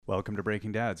Welcome to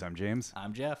Breaking Dads. I'm James,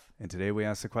 I'm Jeff. and today we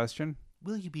ask the question,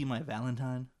 Will you be my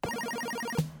Valentine?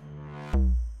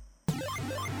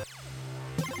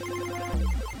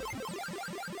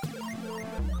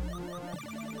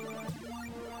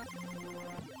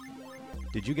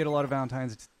 did you get a lot of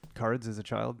Valentine's cards as a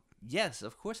child? Yes,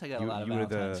 of course I got You- a lot of you were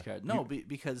the- Valentine's cards. No, you-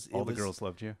 because it All the was, girls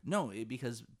loved you?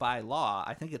 because by law,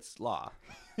 I think it's law.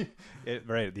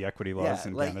 Right, the equity laws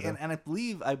in Canada. and I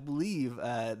believe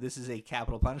this is a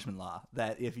capital punishment law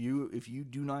that if you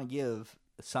do not give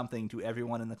something to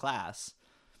everyone in the class,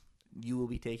 you will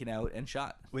be taken out and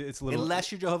shot. It's a little...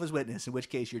 Unless you're Jehovah's Witness, in which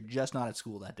case you're just not at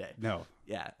school that day. No.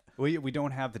 Yeah. We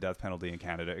don't have the death penalty in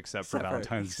Canada except for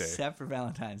Valentine's Day. Except for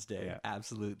Valentine's Day. Yeah.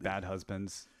 Absolutely. Bad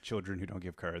husbands, children who don't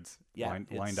give cards, Yeah,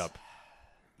 lined up.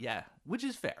 Yeah, which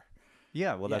is fair.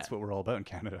 Yeah, well, that's Yeah. what we're all about in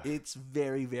Canada. It's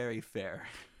very, very fair.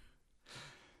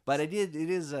 But it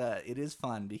is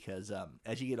fun because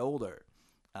as you get older,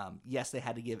 yes, they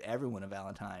had to give everyone a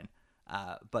Valentine.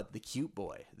 But the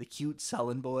cute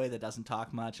sullen boy that doesn't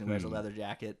talk much and wears a leather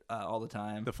jacket all the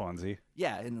time. The Fonzie.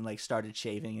 Yeah, and like started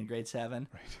shaving in grade 7.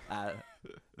 Right.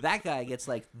 That guy gets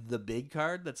like the big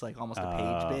card that's like almost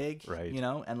a page big, right. you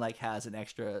know, and like has an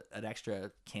extra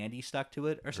candy stuck to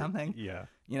it or something. Yeah.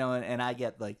 You know, and I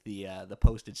get like the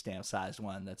postage stamp sized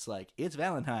one that's like, it's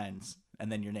Valentine's,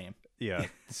 and then your name. Yeah,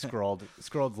 scrawled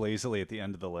lazily at the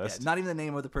end of the Yeah, list. not even the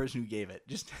name of the person who gave it,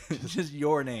 just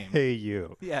your name. Hey,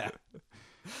 you. Yeah,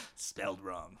 spelled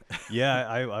wrong. Yeah,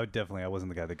 I wasn't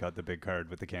the guy that got the big card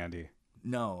with the candy.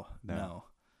 No.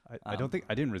 I don't think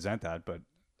I didn't resent that, but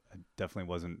I definitely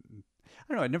wasn't.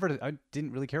 I don't know. I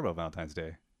didn't really care about Valentine's Day.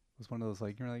 It was one of those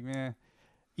like you're like, meh.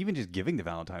 Even just giving the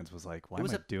Valentines was like, why am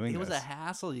I doing this? It was a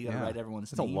hassle. You got to write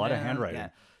everyone's name. It's a lot of down. handwriting. Yeah.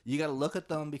 You got to look at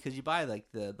them because you buy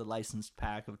like the licensed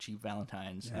pack of cheap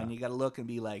Valentines, and you got to look and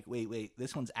be like, wait,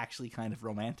 this one's actually kind of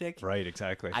romantic. Right,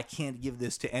 exactly. I can't give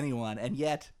this to anyone, and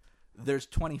yet there's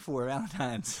 24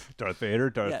 Valentines. Darth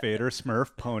Vader,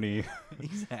 Smurf, Pony.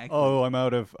 Exactly. Oh, I'm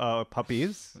out of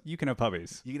puppies. You can have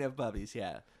puppies. You can have puppies,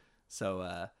 yeah.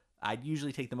 So I'd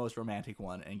usually take the most romantic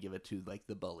one and give it to like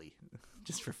the bully,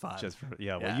 just for fun.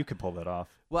 Well, you could pull that off.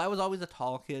 Well, I was always a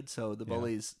tall kid, so the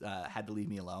bullies had to leave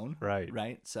me alone. Right.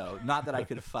 Right. So not that I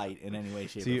could fight in any way,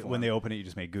 shape, or form. When they open it, you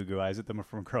just make goo eyes at them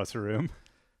from across the room.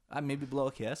 Maybe blow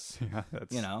a kiss.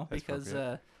 Yeah,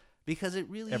 because it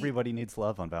really everybody needs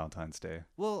love on Valentine's Day.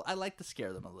 Well, I like to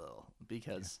scare them a little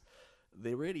because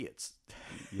they were idiots.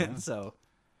 Yeah. So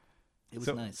it was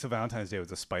nice. So Valentine's Day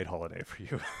was a spite holiday for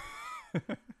you.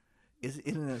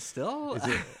 Isn't it still? Is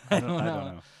it? I don't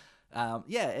know.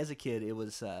 Yeah, as a kid, it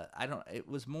was. It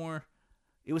was more.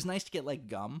 It was nice to get like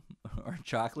gum or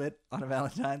chocolate on a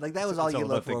Valentine. Like that was all you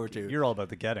look forward to. You're all about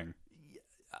the getting.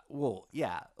 Well,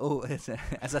 yeah. Oh,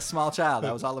 as a small child,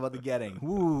 I was all about the getting.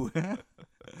 Woo!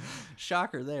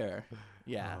 Shocker there.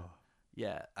 Yeah,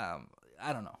 yeah.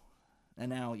 I don't know. And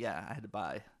now, I had to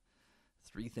buy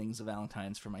 3 things of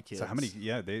Valentines for my kids. So how many?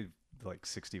 Yeah, they like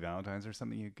 60 Valentines or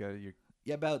something. You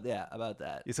got about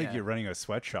that. It's like you're running a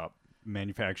sweatshop,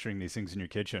 manufacturing these things in your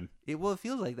kitchen. It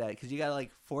feels like that because you gotta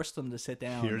like force them to sit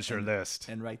down. Here's your list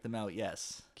and write them out.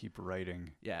 Yes. Keep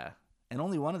writing. Yeah, and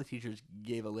only one of the teachers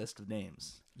gave a list of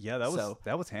names. Yeah,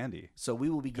 that was handy. So we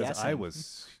will be guessing. I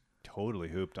was totally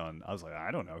hooped on. I was like,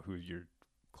 I don't know who your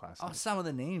class is. Oh, some of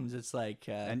the names. It's like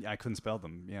and I couldn't spell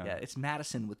them. Yeah. Yeah, it's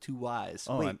Madison with 2 Y's.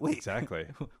 Oh, wait. Exactly.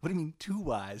 What do you mean 2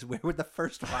 Y's? Where would the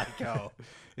first Y go?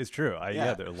 It's true.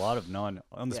 There are a lot of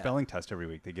on the spelling test every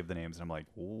week. They give the names, and I'm like,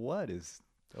 what is?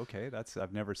 Okay,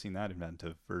 I've never seen that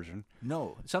inventive version.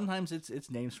 No, sometimes it's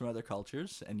names from other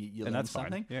cultures, and you learn that's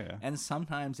something. Fine. Yeah. And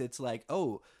sometimes it's like,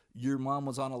 oh, your mom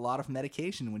was on a lot of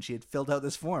medication when she had filled out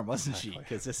this form, wasn't she?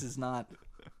 Because this is not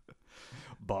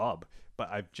Bob, but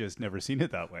I've just never seen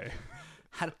it that way.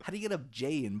 How do you get a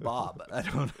J in Bob?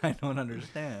 I don't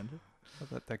understand.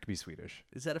 Well, that could be Swedish.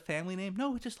 Is that a family name?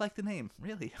 No, we just like the name.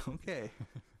 Really? Okay.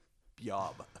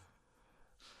 Bjob.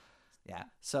 Yeah.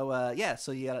 So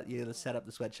so you gotta set up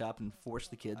the sweatshop and force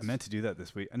the kids. I meant to do that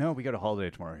this week. No, we got a holiday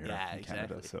tomorrow here in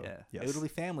Canada. Exactly. So yes, it'll be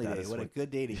family day. What a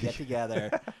good day to get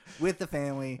together with the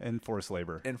family and forced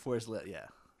labor.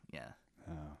 Yeah.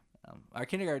 Our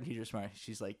kindergarten teacher's smart.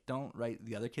 She's like, don't write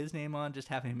the other kid's name on, just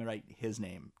have him write his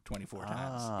name 24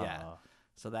 times. Yeah.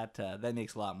 So that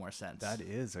makes a lot more sense. That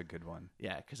is a good one.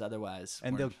 Yeah, because otherwise...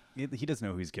 And he doesn't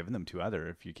know who he's given them to either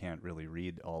if you can't really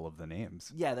read all of the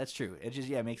names. Yeah, that's true. It just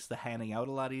makes the handing out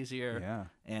a lot easier. Yeah.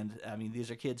 And, I mean,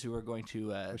 these are kids who are going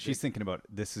to... she's thinking about,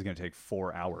 this is going to take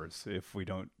 4 hours if we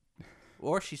don't...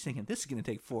 Or she's thinking, this is going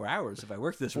to take 4 hours if I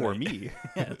work this For right. me.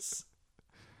 Yes.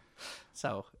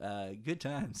 So, good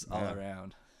times all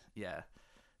around. Yeah.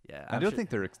 Yeah, I don't think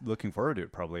they're looking forward to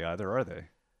it probably either, are they?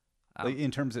 Like,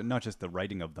 in terms of not just the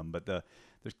writing of them, but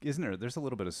there's a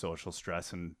little bit of social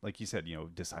stress and, like you said,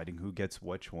 deciding who gets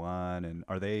which one. And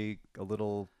are they a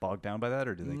little bogged down by that,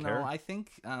 or do they care? No, I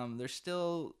think they're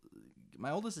still.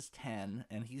 My oldest is 10,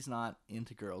 and he's not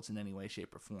into girls in any way,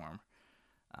 shape, or form.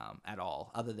 At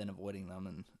all, other than avoiding them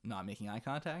and not making eye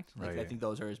contact. Like, Right. I think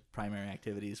those are his primary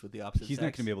activities with the opposite He's sex.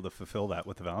 not going to be able to fulfill that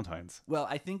with the Valentines. Well,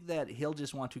 I think that he'll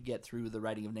just want to get through the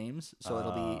writing of names. So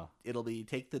it'll be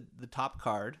take the top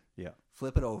card, Yeah.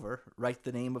 flip it over, write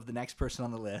the name of the next person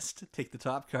on the list, take the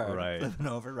top card, Right. flip it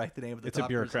over, write the name of the It's top a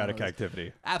bureaucratic person on the list.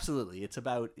 activity. Absolutely. It's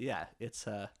about it's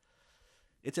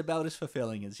about as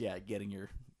fulfilling as getting your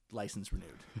license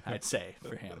renewed, I'd say,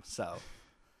 for him. So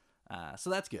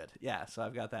that's good. Yeah, so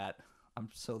I've got that. I'm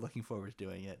so looking forward to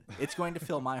doing it. It's going to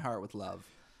fill my heart with love.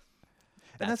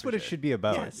 And that's for what it sure. should be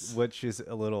about, Yes. which is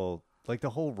a little like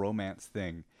the whole romance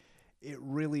thing. It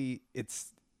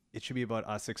should be about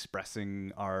us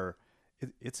expressing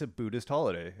it's a Buddhist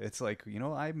holiday. It's like,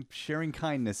 I'm sharing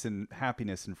kindness and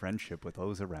happiness and friendship with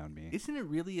those around me. Isn't it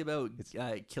really about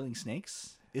killing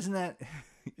snakes? Isn't that?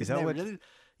 Is isn't that what- really?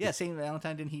 Yeah, Saint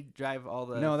Valentine, didn't he drive all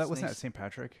the? No, that wasn't snakes? St.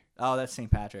 Patrick. Oh, that's Saint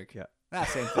Patrick. Yeah.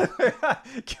 Same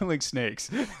thing. Killing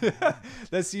snakes.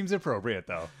 That seems appropriate,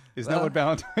 though. Isn't Well- that what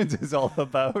Valentine's is all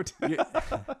about?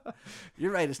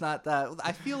 You're right. It's not that.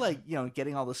 I feel like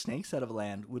getting all the snakes out of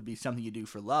land would be something you do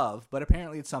for love, but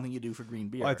apparently it's something you do for green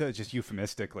beer. Well, I thought it was just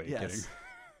euphemistically Yes.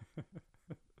 getting.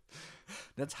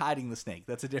 That's hiding the snake.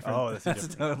 That's a different. Oh, that's a that's a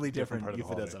different- totally different different, part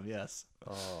of the euphemism. Yes.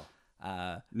 Oh.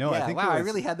 No, I think wow, it I was-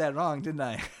 really had that wrong, didn't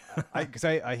I? Because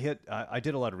I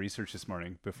did a lot of research this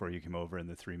morning before you came over in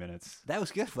the 3 minutes. That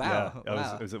was good. Wow. Yeah,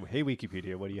 wow. I was hey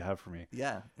Wikipedia, what do you have for me?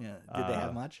 Yeah. Did they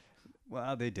have much?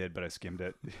 Well, they did, but I skimmed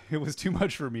it. It was too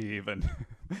much for me even.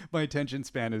 My attention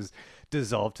span is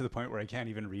dissolved to the point where I can't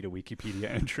even read a Wikipedia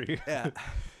entry. Yeah.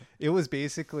 It was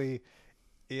basically,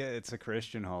 it's a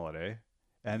Christian holiday.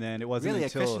 And then it wasn't Really,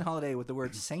 until... a Christian holiday with the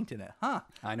word saint in it, huh?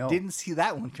 I know. Didn't see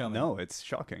that one coming. No, it's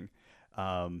shocking.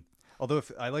 Although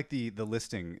if I like the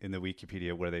listing in the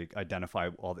Wikipedia where they identify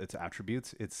all its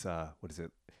attributes. It's what is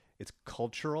it? It's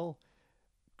cultural,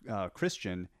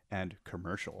 Christian, and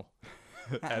commercial.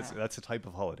 That's the type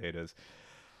of holiday it is.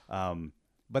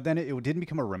 But then it didn't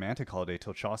become a romantic holiday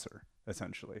till Chaucer,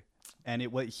 essentially. And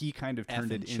he kind of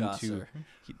turned it into. Chaucer.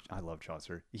 I love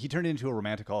Chaucer. He turned it into a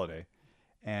romantic holiday,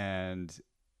 and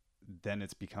then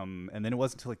it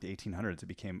wasn't until like the 1800s it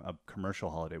became a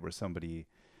commercial holiday where somebody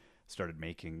started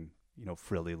making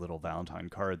frilly little Valentine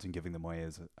cards and giving them away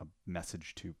as a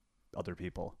message to other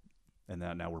people, and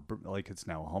that now it's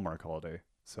now a Hallmark holiday.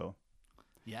 So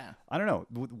Yeah. I don't know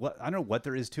what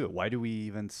there is to it. Why do we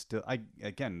even still?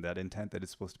 Again, that intent that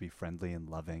it's supposed to be friendly and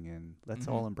loving and let's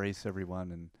all embrace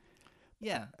everyone, and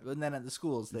Yeah. And then at the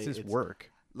schools, it's it's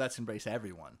work. Let's embrace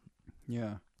everyone.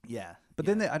 Yeah. Yeah. But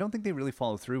then I don't think they really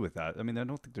follow through with that. I mean, I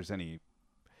don't think there's any.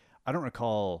 I don't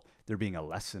recall there being a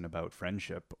lesson about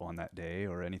friendship on that day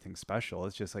or anything special.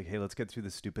 It's just like, hey, let's get through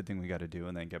the stupid thing we got to do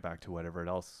and then get back to whatever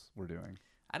else we're doing.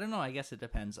 I don't know. I guess it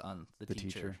depends on the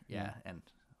teacher, Yeah, and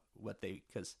what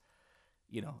because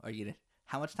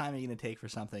how much time are you gonna take for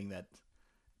something that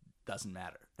doesn't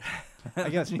matter? I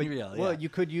guess, Let's be but real, well, yeah.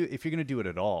 if you're gonna do it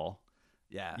at all,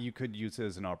 Yeah. you could use it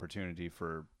as an opportunity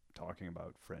for talking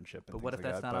about friendship. And But what if things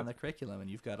like that's that, not on but the curriculum and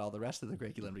you've got all the rest of the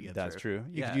curriculum to get That's through? true.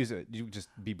 You Yeah. could use it. You just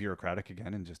be bureaucratic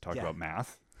again and just talk Yeah. about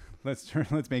math. Let's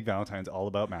make Valentine's all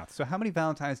about math. So how many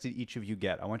Valentines did each of you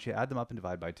get? I want you to add them up and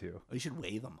divide by 2. Oh, you should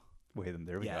weigh them. Weigh them.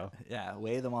 There we Yeah, go. yeah.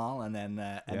 Weigh them all and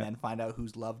then find out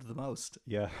who's loved the most.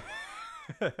 Yeah.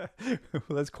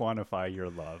 Let's quantify your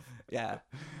love. Yeah,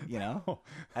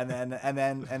 and then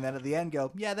at the end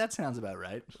go, yeah, that sounds about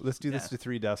right. Let's do this Yeah. to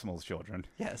 3 decimals, children.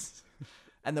 Yes,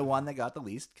 and the one that got the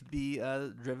least could be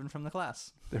driven from the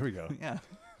class. There we go. Yeah,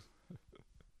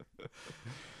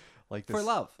 Like for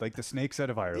love. Like the snakes out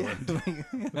of Ireland.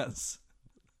 Yes.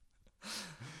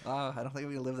 I don't think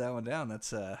we can live that one down.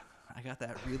 That's I got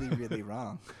that really, really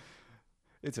wrong.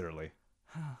 It's early,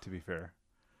 to be fair.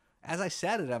 As I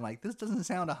said it, I'm like, this doesn't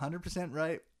sound 100%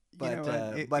 right, but know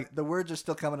what? but the words are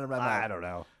still coming in my mouth. I don't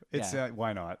know. It's Yeah.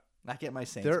 why not? I get my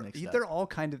saints They're mixed up. they're all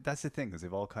kind of. That's the thing, is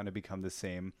they've all kind of become the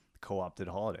same co-opted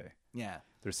holiday. Yeah.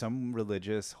 There's some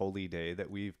religious holy day that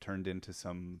we've turned into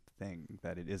something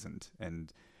that it isn't,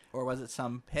 and Or was it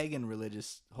some pagan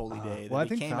religious holy day that well, I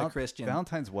think became a Christian?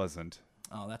 Valentine's wasn't.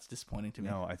 Oh, that's disappointing to me.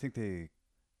 No, I think they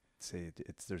say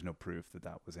there's no proof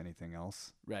that was anything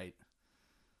else. Right.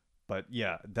 But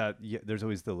there's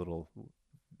always the little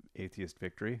atheist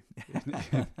victory.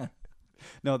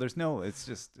 No, there's no. It's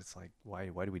like why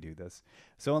do we do this?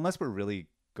 So unless we're really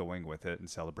going with it and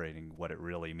celebrating what it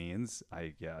really means,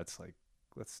 it's like,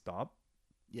 let's stop.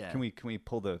 Yeah. Can we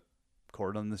pull the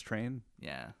cord on this train?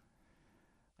 Yeah.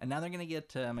 And now they're gonna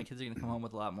get my kids are gonna come home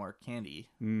with a lot more candy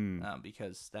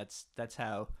because that's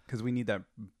how. Because we need that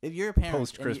If you're a parent,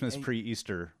 post-Christmas,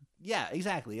 pre-Easter. Yeah,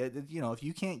 exactly. If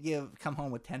you can't come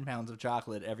home with 10 pounds of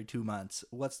chocolate every 2 months,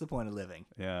 what's the point of living?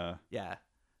 Yeah. Yeah.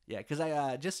 Because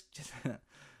I just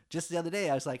the other day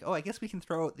I was like, oh, I guess we can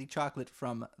throw out the chocolate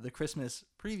from the Christmas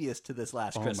previous to this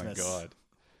last Christmas. Oh my God.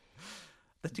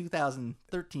 The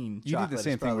 2013 You chocolate do the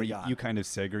same is thing where gone. you kind of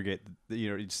segregate,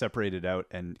 you separate it out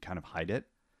and kind of hide it.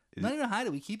 Not even hide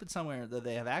it. We keep it somewhere that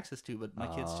they have access to, but my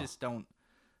kids just don't.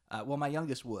 Well, my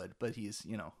youngest would, but he's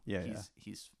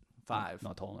he's 5,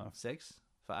 Not tall enough. 6,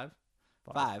 5,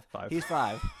 5. He's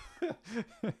 5.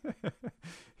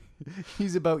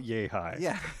 He's about yay high.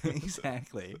 Yeah,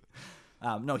 exactly.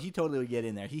 No, he totally would get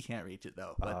in there. He can't reach it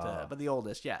though. But the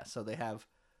oldest, yeah. So they have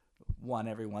one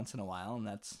every once in a while, and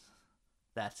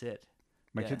that's it.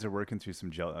 My kids are working through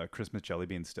some Christmas jelly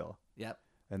beans still. Yep.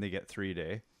 And they get 3 a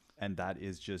day, and that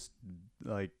is just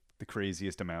like the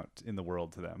craziest amount in the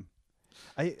world to them.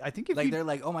 I think if they're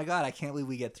like, oh my God, I can't believe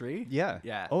we get 3. Yeah.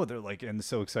 Yeah. Oh, they're like, and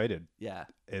so excited. Yeah.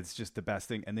 It's just the best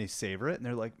thing, and they savor it, and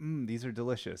they're like, these are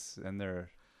delicious, and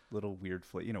they're little weird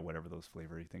whatever those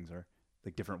flavory things are,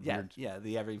 like different weird. Yeah,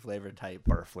 the every flavor type.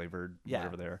 Bar flavored,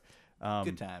 whatever they are.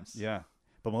 Good times. Yeah.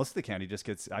 But most of the candy just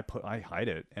gets, I hide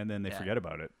it, and then they forget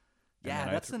about it.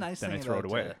 Yeah, that's the nice thing I throw it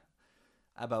away.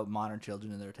 About modern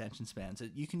children and their attention spans.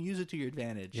 You can use it to your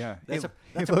advantage. Yeah. That's a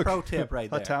pro tip right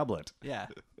there. A tablet. Yeah.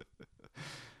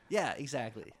 Yeah,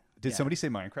 exactly. Did somebody say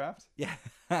Minecraft? Yeah.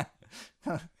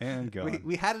 And go.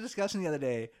 We had a discussion the other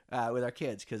day with our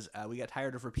kids because we got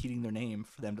tired of repeating their name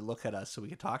for them to look at us so we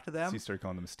could talk to them. So you started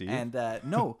calling them Steve? And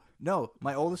no,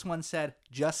 my oldest one said,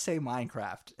 just say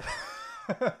Minecraft.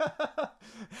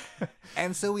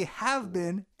 And so we have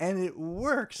been, and it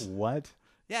works. What?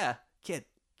 Yeah, kid,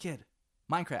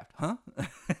 Minecraft, huh?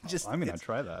 I'm gonna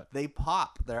try that. They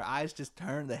pop, their eyes just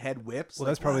turn, the head whips. Well,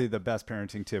 that's probably the best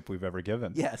parenting tip we've ever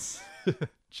given. Yes.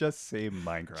 Just say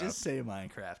Minecraft. Just say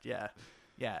Minecraft. Yeah.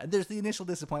 Yeah. And there's the initial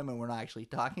disappointment we're not actually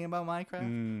talking about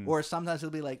Minecraft. Or sometimes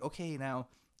it'll be like, okay, now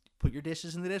put your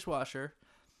dishes in the dishwasher.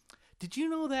 Did you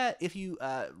know that if you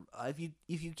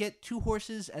get 2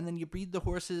 horses and then you breed the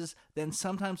horses, then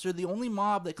sometimes they're the only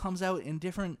mob that comes out in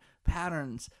different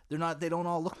patterns. They don't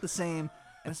all look the same.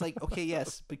 And it's like, okay,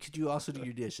 yes, but could you also do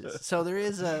your dishes? So there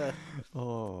is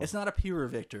it's not a pure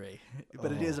victory,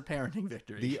 but it is a parenting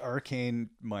victory. The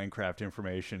arcane Minecraft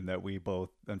information that we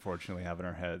both unfortunately have in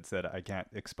our heads that I can't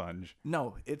expunge.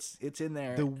 No, it's in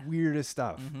there. The weirdest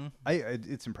stuff. Mm-hmm.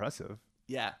 It's impressive.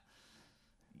 Yeah.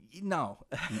 No.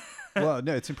 Well,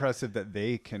 no, it's impressive that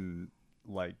they can,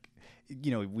 like,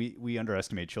 we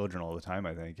underestimate children all the time,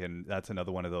 I think, and that's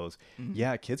another one of those. Mm-hmm.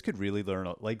 Yeah, kids could really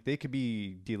learn, like, they could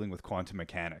be dealing with quantum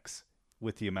mechanics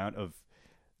with the amount of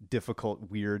difficult,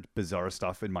 weird, bizarre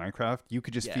stuff in Minecraft. You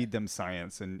could just feed them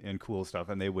science and cool stuff,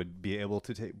 and they would be able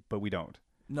to take, but we don't.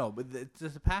 No, but it's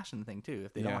a passion thing, too.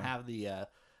 If they don't have the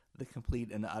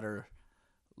complete and utter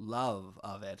love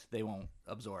of it, they won't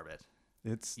absorb it.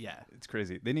 It's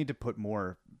crazy. They need to put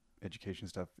more education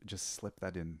stuff. Just slip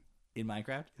that in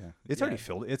Minecraft. Yeah, it's already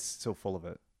filled. It's so full of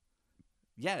it.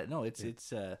 Yeah, no, it's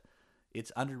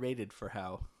underrated for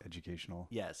how educational.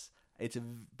 Yes,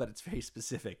 but it's very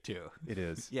specific too. It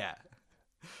is. Yeah,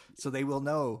 so they will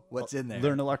know what's in there.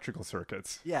 Learn electrical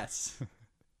circuits. Yes.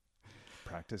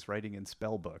 Practice writing in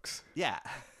spell books. Yeah.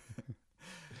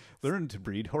 Learn to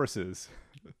breed horses.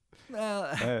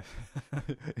 Well,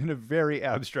 in a very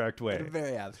abstract way. In a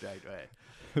very abstract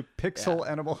way. Pixel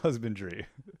animal husbandry.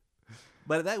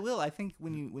 But that will, I think,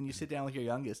 when you sit down with your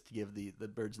youngest to give the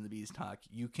birds and the bees talk,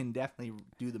 you can definitely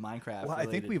do the Minecraft. Well, I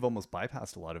think we've almost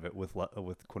bypassed a lot of it with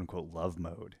quote unquote love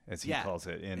mode, as he calls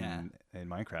it in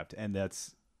Minecraft, and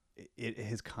it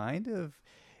has kind of.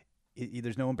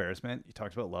 There's no embarrassment. You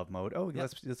talked about love mode. Oh,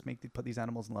 let's put these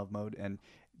animals in love mode, and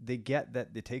they get that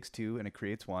it takes 2 and it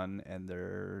creates 1, and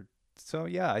they're so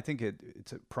yeah. I think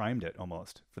it's primed it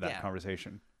almost for that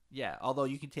conversation. Yeah, although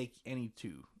you can take any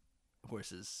 2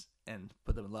 horses and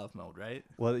put them in love mode, right?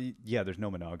 Well, yeah. There's no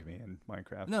monogamy in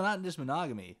Minecraft. No, not just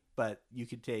monogamy, but you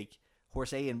could take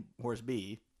horse A and horse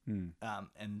B, and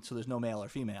so there's no male or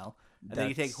female. And then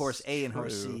you take horse A and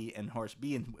horse C and horse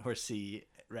B and horse C.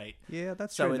 Right. Yeah,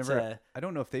 that's so true. I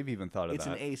don't know if they've even thought of that. It's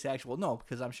an asexual. No,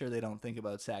 because I'm sure they don't think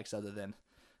about sex other than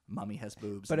mommy has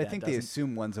boobs. But I think they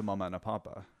assume one's a mama and a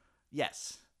papa.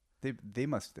 Yes. They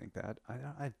must think that.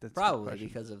 That's probably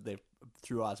because of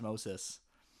through osmosis.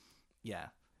 Yeah,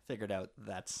 figured out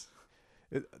that's.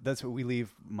 That's what we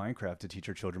leave Minecraft to teach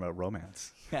our children about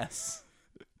romance. Yes.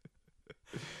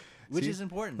 Which is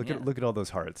important. Look at all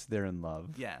those hearts. They're in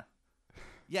love. Yeah.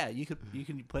 Yeah, you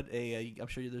can put I'm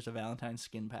sure there's a Valentine's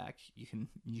skin pack you can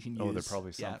use. Oh, there's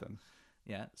probably something.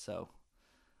 Yeah, so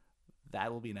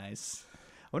that will be nice.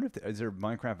 I wonder if is there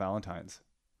Minecraft Valentines?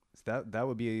 That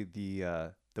would be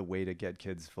the way to get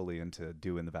kids fully into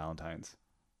doing the Valentines.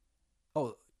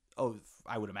 Oh,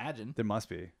 I would imagine. There must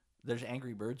be. There's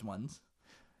Angry Birds ones.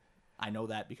 I know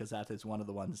that because that is one of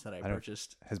the ones that I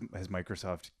purchased. Has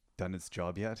Microsoft done its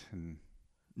job yet? And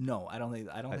no, I don't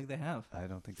think they have. I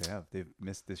don't think they have. They've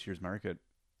missed this year's market.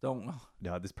 No,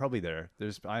 there's probably there.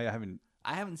 I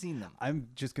haven't seen them. I'm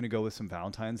just gonna go with some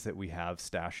Valentines that we have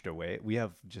stashed away. We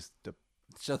have just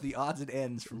so the odds and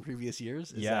ends from previous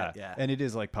years. Yeah, and it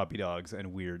is like puppy dogs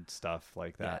and weird stuff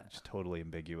like that. Yeah. Just totally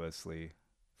ambiguously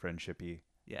friendshipy.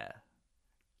 Yeah.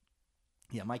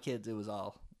 Yeah, my kids. It was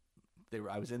all.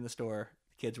 I was in the store.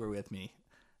 The kids were with me.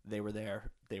 They were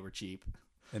there. They were cheap.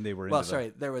 And they were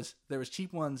there was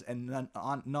cheap ones and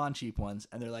non-cheap ones,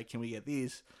 and they're like, "Can we get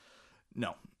these?"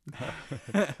 No.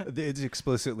 It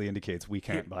explicitly indicates we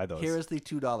can't buy those. Here is the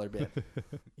 $2 bin.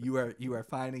 You are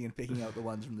finding and picking out the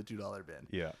ones from the $2 bin.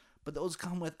 Yeah. But those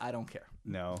come with I don't care.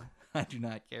 No. I do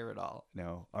not care at all.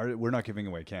 No. We're not giving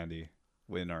away candy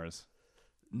in ours.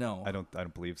 No. I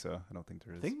don't believe so. I don't think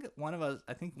there is.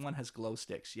 I think one has glow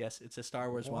sticks. Yes, it's a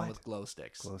Star Wars one with glow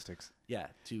sticks. Glow sticks. Yeah,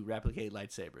 to replicate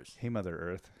lightsabers. Hey, Mother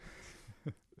Earth.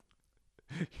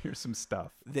 Here's some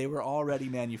stuff. They were already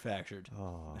manufactured.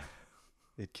 Oh,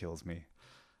 it kills me.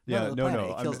 Yeah, no.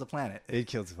 It kills the planet. It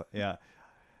kills. Yeah.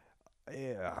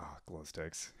 Yeah. Glow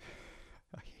sticks.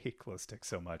 I hate glow sticks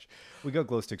so much. We got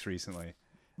glow sticks recently.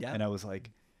 Yeah. And I was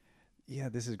like, yeah,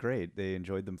 this is great. They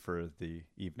enjoyed them for the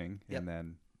evening, Yep. and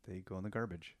then they go in the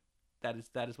garbage. That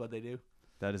is what they do.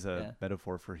 That is a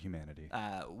metaphor for humanity.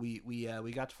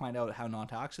 We got to find out how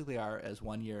non-toxic they are as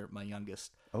 1 year my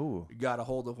youngest got a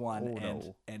hold of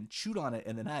one and chewed on it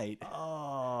in the night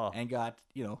and got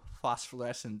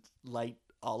phosphorescent light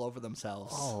all over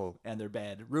themselves and their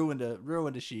bed, ruined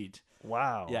a sheet.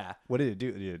 Wow. Yeah. What did it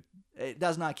do? It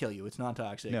does not kill you. It's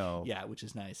non-toxic. No. Yeah, which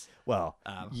is nice. Well,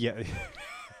 yeah.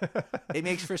 It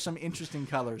makes for some interesting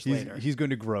colors later. He's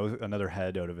going to grow another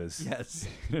head out of his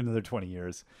in another 20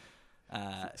 years.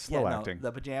 Slow acting.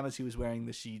 The pajamas he was wearing,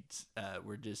 the sheets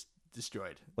were just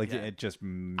destroyed. It just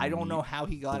I don't know how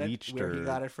he got it, where he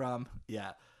got it from.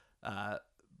 Yeah.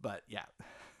 But yeah.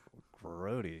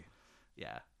 Grody.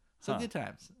 Yeah. So good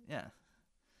times. Yeah.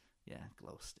 Yeah.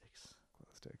 Glow sticks.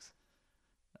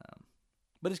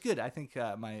 But it's good. I think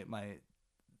my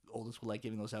oldest will like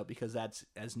giving those out because that's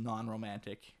as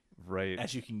non-romantic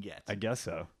as you can get. I guess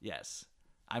so. Yes.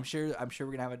 I'm sure we're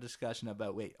gonna have a discussion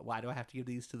about why do I have to give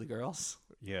these to the girls?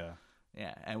 Yeah.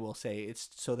 Yeah, and we'll say it's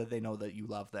so that they know that you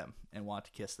love them and want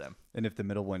to kiss them. And if the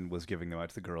middle one was giving them out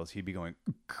to the girls, he'd be going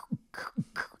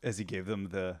as he gave them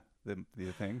the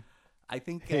thing. I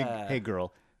think. Hey,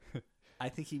 girl. I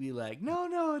think he'd be like,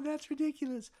 no, that's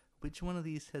ridiculous. Which one of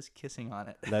these has kissing on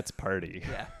it? Let's party.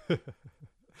 Yeah.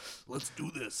 Let's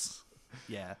do this.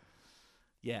 Yeah.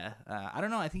 Yeah. I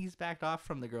don't know. I think he's backed off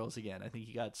from the girls again. I think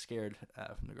he got scared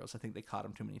from the girls. I think they caught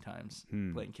him too many times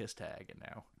playing kiss tag, and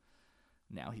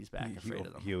now he's back afraid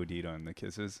of them. He OD'd on the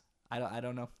kisses. I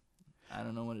don't know. I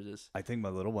don't know what it is. I think my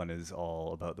little one is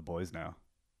all about the boys now.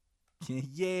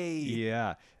 Yay.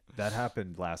 Yeah. That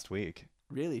happened last week.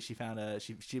 Really? She found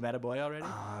she met a boy already?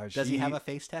 Does he have a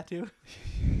face tattoo?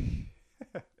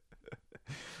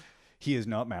 He is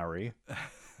not Maori.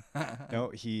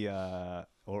 No, he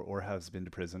or has been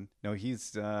to prison. No,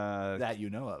 he's that you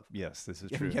know of. Yes, this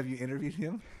is true. Have you interviewed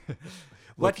him?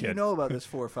 What do you know about this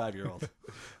 4 or 5-year-old?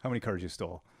 How many cars you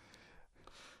stole?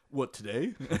 What,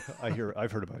 today?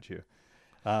 I've heard about you.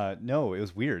 No, it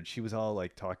was weird. She was all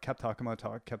like kept talking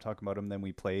about him. Then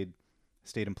we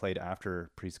stayed and played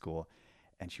after preschool,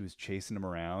 and she was chasing him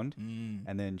around.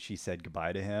 And then she said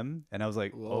goodbye to him, and I was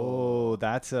like, whoa.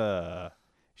 Oh,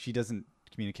 she doesn't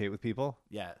communicate with people.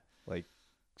 Yeah. Like,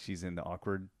 she's in the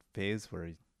awkward phase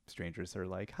where strangers are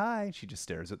like, hi. She just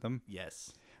stares at them.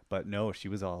 Yes. But no, she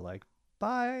was all like,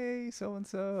 bye,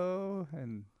 so-and-so.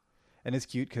 And it's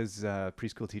cute because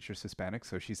preschool teacher's Hispanic,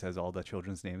 so she says all the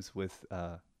children's names with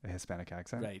a Hispanic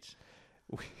accent. Right.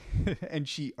 And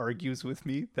she argues with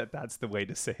me that that's the way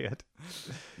to say it.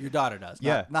 Your daughter does.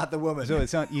 Yeah. Not the woman. So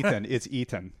it's not Ethan, it's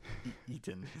Ethan.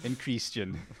 Ethan. And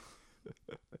Christian.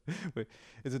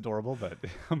 It's adorable, but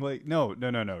I'm like, no,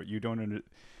 you don't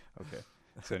okay.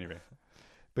 So anyway,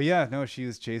 but yeah, no, she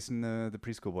was chasing the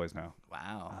preschool boys now.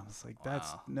 Wow. I was like,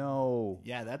 no.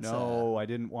 Yeah, that's no. I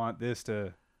didn't want this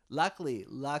to. Luckily,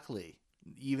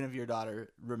 even if your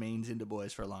daughter remains into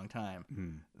boys for a long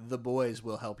time, the boys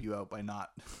will help you out by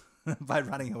not by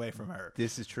running away from her.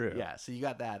 This is true. Yeah, so you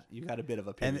got that. You got a bit of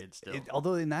a period still.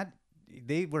 Although in that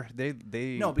they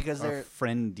no, because are they're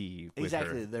friendly with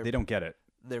exactly her. They don't get it.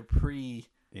 They're pre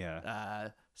Yeah.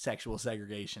 Sexual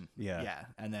segregation. Yeah. Yeah,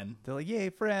 and then They're like, yay,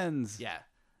 friends. yeah,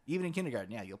 even in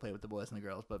kindergarten, yeah, you'll play with the boys and the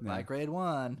girls, but by grade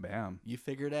 1, bam, you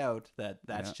figured out that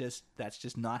that's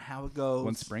just not how it goes.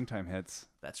 When springtime hits,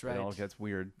 that's right. It all gets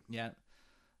weird. Yeah,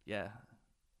 yeah,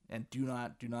 and do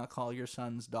not call your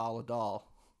son's doll a doll.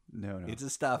 No, it's a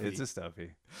stuffy. It's a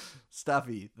stuffy.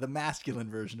 Stuffy, the masculine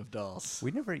version of dolls.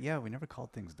 We never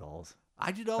called things dolls.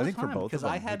 I did all the time because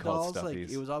I had dolls. Stuffies.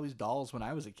 Like it was always dolls when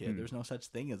I was a kid. There's no such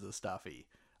thing as a stuffy.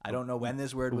 I don't know when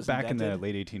this word was back invented. in the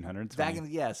late 1800s. Back in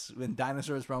when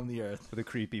dinosaurs roamed the earth. With a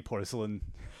creepy porcelain.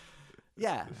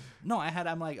 Yeah. No,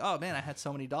 I'm like, oh man, I had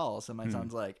so many dolls, and my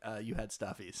son's like, you had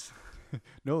stuffies.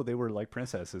 No, they were like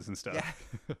princesses and stuff.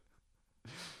 Yeah.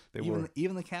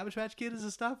 Even the Cabbage Patch Kid is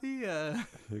a stuffy.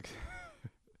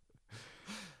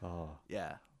 Oh.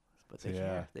 Yeah, but they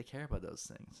care. They care about those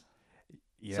things.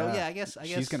 Yeah. So yeah, I guess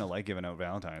she's gonna like giving out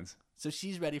Valentines. So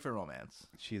she's ready for romance.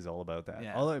 She's all about that.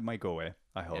 Yeah. Although it might go away.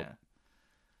 I hope.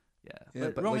 Yeah.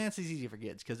 But romance is easy for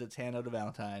kids because it's hand out a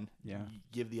Valentine. Yeah. You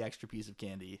give the extra piece of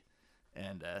candy,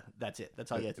 and that's it.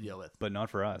 That's all you have to deal with. But not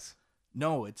for us.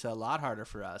 No, it's a lot harder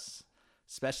for us,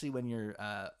 especially when you're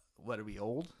what are we,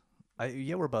 old?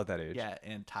 Yeah, we're about that age. Yeah,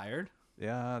 and tired.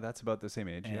 Yeah, that's about the same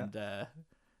age.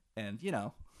 And you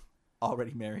know,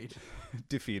 already married.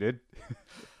 Defeated.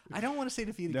 I don't want to say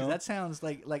defeated because that sounds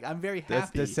like I'm very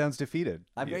happy. That sounds defeated.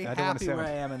 I'm very happy where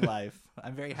I am in life.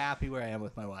 I'm very happy where I am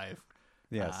with my wife.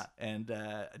 Yes. And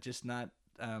just not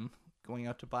going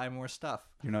out to buy more stuff.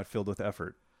 You're not filled with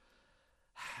effort.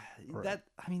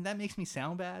 That makes me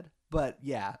sound bad, but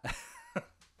yeah.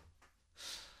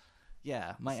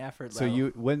 Yeah, my effort. So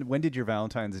when did your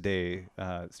Valentine's Day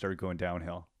start going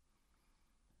downhill?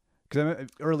 Because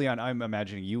early on, I'm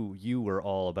imagining you were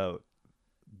all about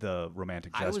the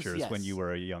romantic gestures when you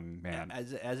were a young man.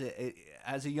 As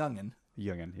a youngin.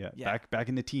 Youngin, yeah. Back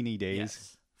in the teeny days.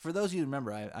 Yes. For those of you who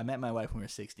remember, I met my wife when we were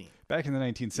 16. Back in the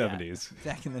 1970s.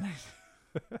 Yeah, back in the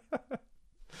 1970s.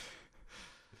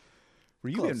 Were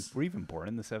you even born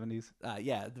in the 70s?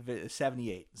 Yeah,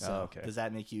 78. So okay. Does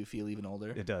that make you feel even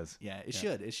older? It does. Yeah, it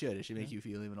should. It should make you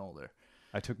feel even older.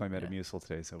 I took my Metamucil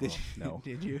today, so no.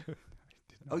 Did you?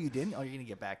 Oh, you didn't? Oh, you're going to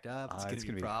get backed up? It's going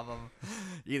to be a problem.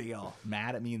 You're going to get all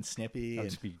mad at me and snippy. I'll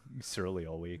just be surly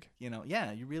all week. You know,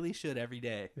 yeah, you really should every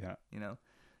day. Yeah. You know?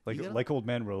 Like old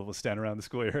men will stand around the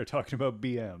schoolyard talking about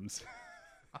BMs.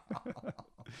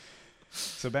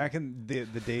 So back in the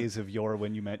days of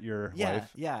when you met your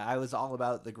wife. Yeah, I was all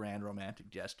about the grand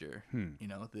romantic gesture. You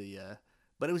know,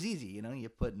 but it was easy. You know, you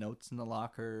put notes in the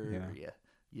locker. Yeah.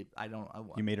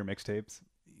 You made her mixtapes.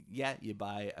 Yeah, you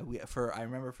buy. I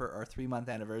remember for our 3-month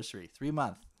anniversary.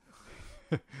 3-month.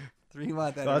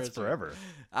 3-month anniversary. That's forever.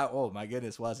 Oh my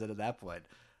goodness, was it at that point?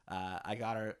 I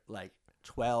got her like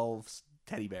 12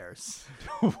 teddy bears.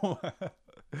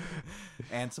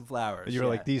 And some flowers. You were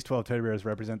like, these 12 teddy bears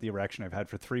represent the erection I've had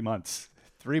for 3 months.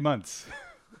 3 months.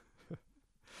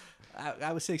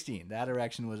 I was 16. That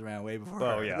erection was around way before.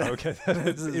 Oh, yeah. Okay.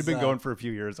 It's been going for a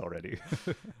few years already.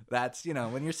 That's,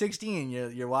 when you're 16,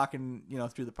 you're walking,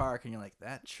 through the park and you're like,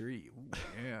 that tree. Ooh,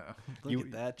 yeah. Look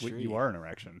at that tree. You are an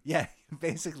erection. Yeah.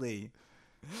 Basically.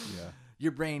 Yeah.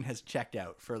 Your brain has checked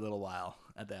out for a little while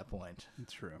at that point.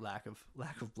 It's true. Lack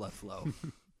of blood flow.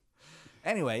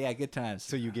 Anyway, yeah, good times.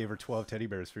 So you gave her 12 teddy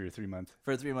bears for your 3-month?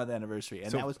 For a 3-month anniversary.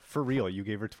 And so that was for real, you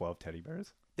gave her 12 teddy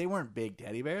bears? They weren't big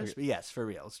teddy bears, but yes, for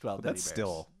real. It's 12 teddy bears.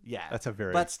 Still, yeah. That's a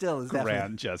very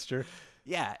grand gesture.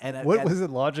 Yeah. And what was the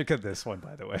logic of this one,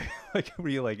 by the way? Like, were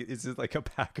you like, is it like a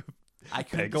pack of I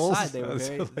couldn't decide.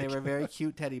 They were very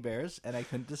cute teddy bears, and I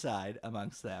couldn't decide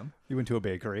amongst them. You went to a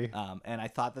bakery. And I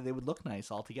thought that they would look nice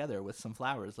all together with some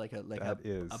flowers, like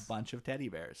a bunch of teddy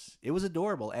bears. It was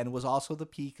adorable, and was also the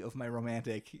peak of my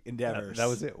romantic endeavors. That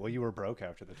was it. Well, you were broke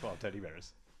after the 12 teddy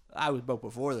bears. I was broke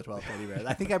before the 12 teddy bears.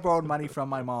 I think I borrowed money from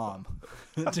my mom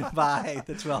to buy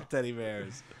the 12 teddy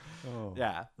bears. Oh.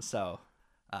 Yeah. So,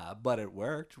 but it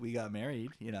worked. We got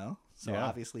married, So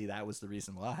obviously that was the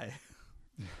reason why.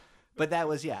 But that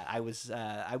was, I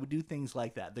would do things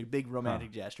like that. The big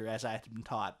romantic gesture, as I had been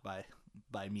taught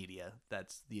by media.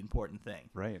 That's the important thing.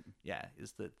 Right. Yeah,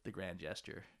 is the grand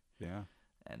gesture. Yeah.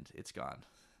 And it's gone.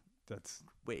 That's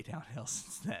way downhill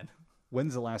since then.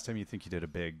 When's the last time you think you did a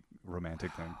big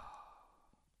romantic thing?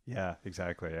 Yeah,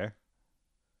 exactly, eh?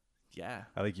 Yeah.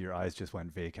 I like your eyes just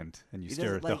went vacant and you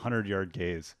stare at the 100-yard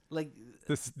gaze. Like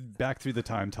this back through the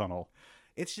time tunnel.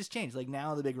 it's just changed. Like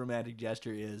now, the big romantic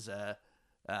gesture is,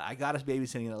 I got us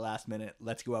babysitting at the last minute.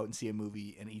 Let's go out and see a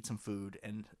movie and eat some food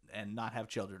and not have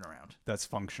children around. That's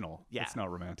functional. Yeah. It's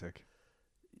not romantic.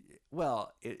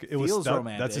 Well, it was feels that,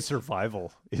 romantic. That's a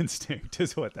survival instinct,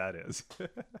 is what that is.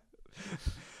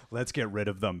 Let's get rid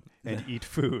of them and eat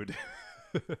food.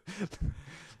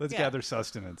 Let's gather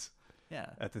sustenance.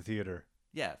 Yeah. At the theater.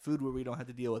 Yeah, food where we don't have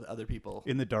to deal with other people.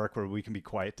 In the dark, where we can be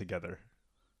quiet together.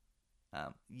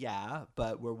 Yeah,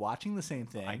 but we're watching the same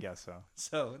thing. I guess so.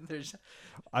 So there's.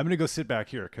 I'm gonna go sit back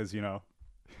here because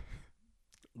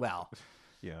Well.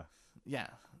 Yeah. Yeah.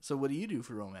 So what do you do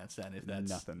for romance then? If that's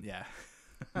nothing. Yeah.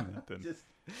 Nothing. Just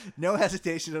no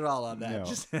hesitation at all on that. No.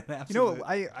 Just an absolute...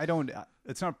 I don't.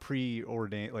 It's not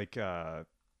preordained. Like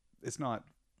it's not,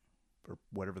 or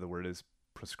whatever the word is,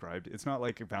 prescribed. It's not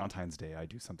like Valentine's Day I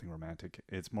do something romantic.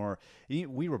 It's more,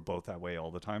 we were both that way all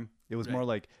the time. It was more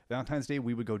like Valentine's Day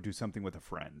we would go do something with a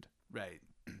friend. Right.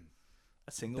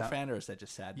 A single friend, or is that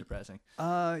just sad, depressing?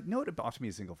 No, it would often be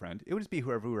a single friend. It would just be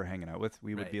whoever we were hanging out with.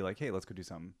 We would be like, hey, let's go do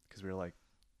something, because we were like,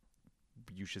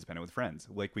 you should spend it with friends.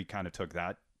 Like, we kind of took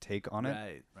that take on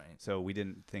it. Right. So we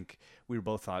didn't think, we were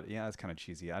both thought, yeah, it's kind of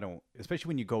cheesy. I don't, especially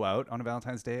when you go out on a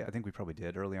Valentine's Day. I think we probably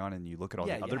did early on, and you look at all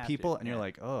the other people and you're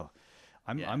like, oh,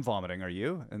 I'm vomiting. Are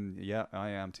you? And yeah, I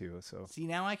am too. So see,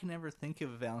 now I can never think of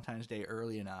Valentine's Day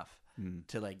early enough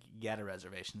to like get a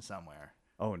reservation somewhere.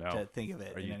 Oh no! To think of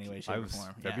it in any way, shape, or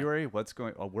form. February? What's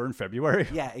going? Oh, we're in February.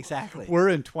 Yeah, exactly. We're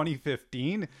in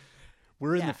 2015.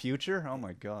 We're in the future. Oh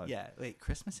my god. Yeah. Wait,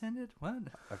 Christmas ended? What?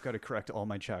 I've got to correct all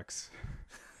my checks.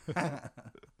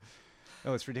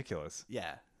 Oh, it's ridiculous.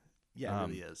 Yeah. Yeah, it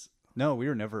really is. No, we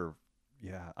were never.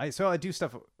 Yeah, I do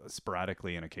stuff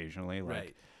sporadically and occasionally,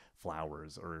 like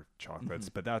flowers or chocolates,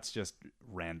 but that's just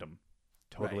random,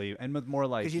 totally, and more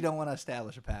like because you don't want to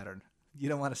establish a pattern. You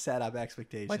don't want to set up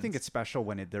expectations. Well, I think it's special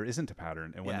when there isn't a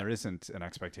pattern and when there isn't an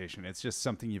expectation. It's just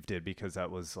something you did because that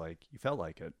was like you felt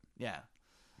like it. Yeah,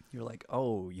 you're like,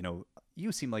 oh,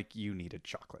 you seem like you needed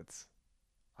chocolates.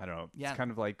 I don't know. Yeah, it's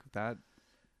kind of like that.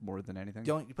 More than anything.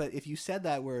 But if you said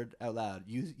that word out loud,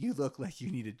 you look like you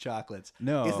needed chocolates.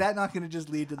 No. Is that not going to just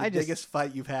lead to the biggest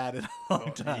fight you've had in a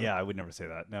long time? Yeah, I would never say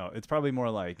that. No, it's probably more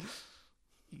like,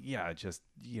 just,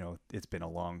 it's been a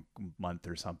long month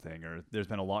or something, or there's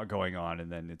been a lot going on,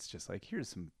 and then it's just like, here's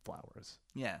some flowers.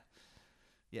 Yeah.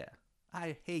 Yeah.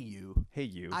 Hey you.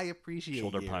 I appreciate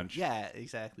shoulder punch. Yeah,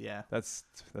 exactly. Yeah. That's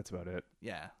about it.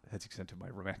 Yeah. That's the extent of my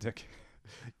romantic.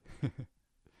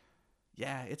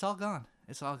 Yeah, it's all gone.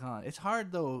 It's all gone. It's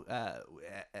hard though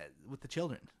with the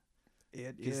children.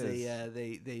 It is.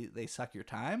 They suck your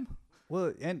time.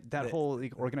 Well, and that whole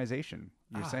organization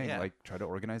you're saying, like try to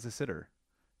organize a sitter.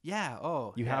 Yeah.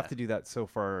 Oh. You have to do that so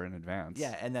far in advance.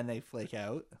 Yeah, and then they flake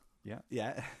out. Yeah.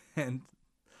 Yeah, and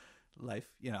life,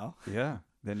 Yeah.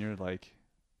 Then you're like.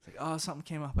 It's like, oh, something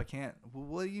came up. I can't. Well,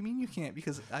 what do you mean you can't?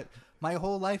 Because my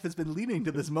whole life has been leading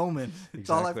to this moment. It's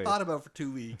all I've thought about for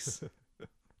 2 weeks.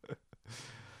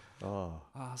 Oh,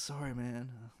 sorry,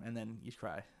 man. And then you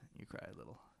cry a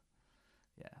little.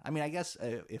 Yeah, I mean, I guess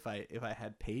if I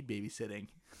had paid babysitting,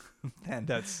 then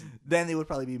they would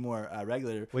probably be more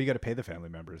regular. Well, you got to pay the family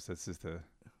members.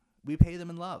 We pay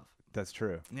them in love. That's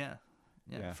true. Yeah.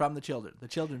 From the children. The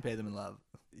children pay them in love.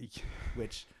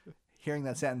 Which, hearing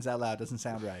that sentence out loud doesn't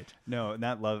sound right. No, and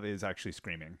that love is actually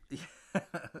screaming.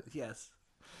 Yes.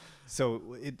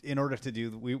 So in order to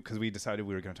do, because we decided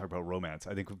we were going to talk about romance,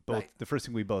 I think the first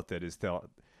thing we both did is thought,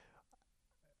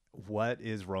 what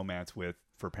is romance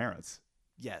for parents?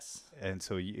 Yes. And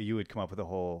so you would come up with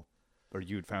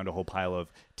you had found a whole pile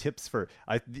of tips for,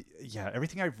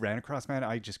 everything I ran across, man,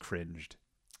 I just cringed.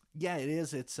 Yeah, it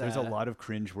is. There's a lot of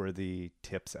cringe-worthy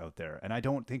tips out there, and I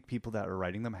don't think people that are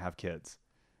writing them have kids.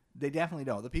 They definitely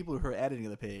don't. The people who are editing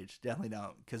the page definitely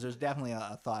don't, because there's definitely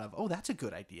a thought of, oh, that's a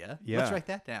good idea. Yeah. Let's write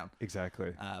that down.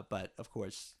 Exactly. But of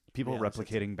course, people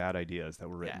replicating bad ideas that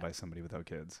were written by somebody without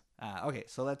kids. Okay,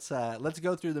 so let's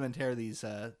go through them and tear these.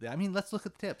 Let's look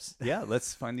at the tips. Yeah,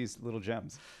 let's find these little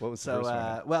gems. What was the first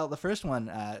one? Well, the first one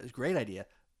is a great idea.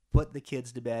 Put the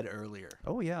kids to bed earlier.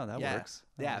 Oh yeah, that works.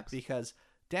 That works. Because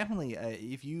definitely,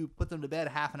 if you put them to bed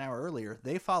half an hour earlier,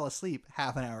 they fall asleep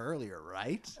half an hour earlier,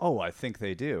 right? Oh, I think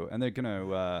they do, and they're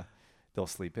gonna they'll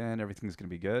sleep in. Everything's gonna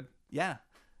be good. Yeah,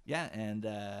 and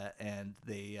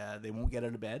they won't get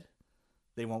out of bed.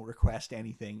 They won't request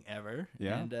anything ever.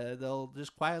 Yeah, and they'll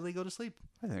just quietly go to sleep.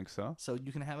 I think so. So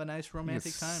you can have a nice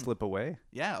romantic time. Slip away.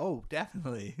 Yeah. Oh,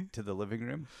 definitely. To the living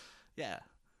room. Yeah.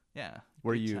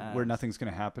 Where nothing's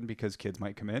gonna happen because kids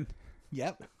might come in.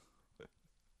 Yep.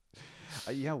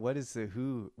 What is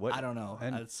what? I don't know.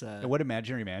 And what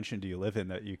imaginary mansion do you live in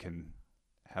that you can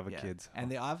have a kids.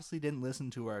 And they obviously didn't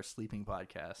listen to our sleeping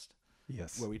podcast.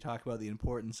 Yes. Where we talk about the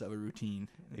importance of a routine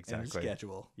and a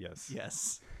schedule. Yes.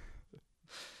 Yes.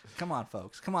 Come on,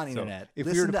 folks. Come on, internet. If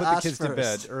listen we were to put the kids first. to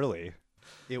bed early,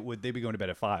 they'd be going to bed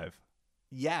at 5.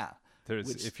 Yeah.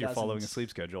 If you're following a sleep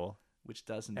schedule. Which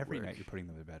doesn't every work. night you're putting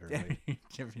them to bed early.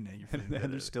 Every night you're putting them to bed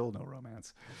and there's still no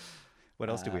romance. What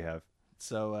else do we have?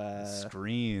 So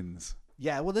screens.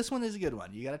 Yeah, well, this one is a good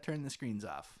one. You got to turn the screens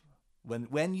off.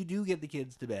 When you do get the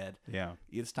kids to bed, yeah,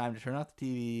 it's time to turn off the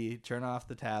TV, turn off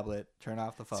the tablet, turn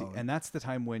off the phone. See, and that's the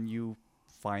time when you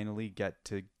finally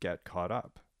get caught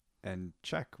up and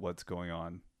check what's going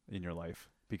on in your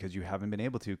life, because you haven't been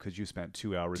able to because you spent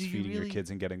 2 hours feeding your kids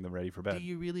and getting them ready for bed. Do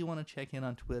you really want to check in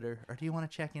on Twitter, or do you want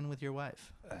to check in with your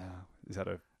wife?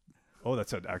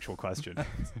 That's an actual question.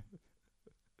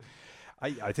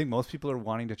 I think most people are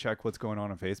wanting to check what's going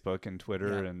on Facebook and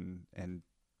Twitter and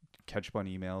catch up on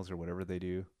emails or whatever they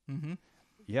do. Mm-hmm.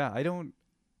 Yeah,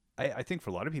 I think for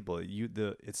a lot of people,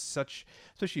 it's such,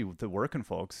 especially with the working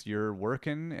folks, you're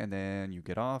working and then you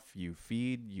get off, you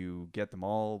feed, you get them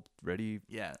all ready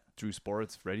through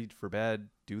sports, ready for bed,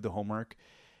 do the homework.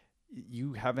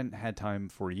 You haven't had time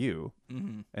for you.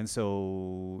 Mm-hmm. And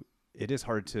so it is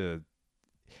hard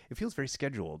it feels very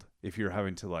scheduled if you're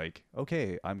having to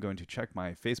okay, I'm going to check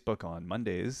my Facebook on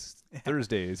Mondays,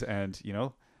 Thursdays, and,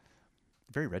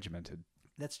 very regimented.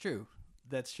 That's true.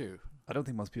 I don't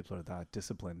think most people are that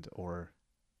disciplined or,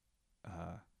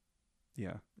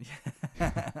 yeah.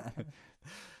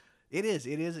 It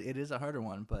is a harder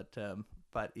one,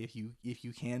 but if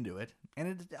you can do it,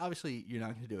 and obviously you're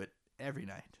not going to do it every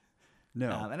night.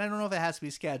 No. And I don't know if it has to be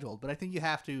scheduled, but I think you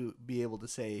have to be able to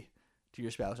say to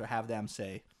your spouse or have them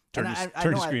say, turn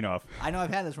your screen off. I know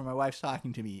I've had this where my wife's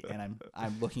talking to me and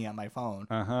I'm looking at my phone,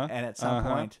 and at some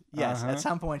point, at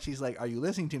some point she's like, "Are you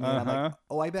listening to me?" And I'm like,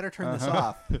 "Oh, I better turn this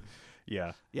off."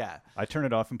 Yeah. Yeah. I turn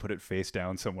it off and put it face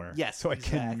down somewhere. Yes. So I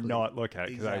cannot look at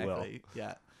it because I will.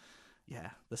 Yeah.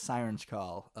 Yeah. The siren's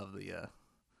call of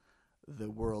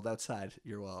the world outside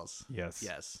your walls. Yes.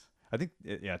 Yes. I think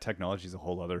technology is a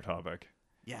whole other topic.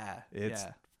 Yeah. It's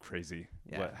crazy.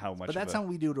 Yeah. How much. But that's something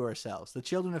we do to ourselves. The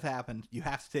children have happened. You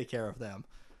have to take care of them.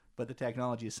 But the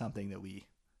technology is something that we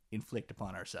inflict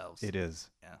upon ourselves. It is.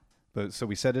 Yeah. But so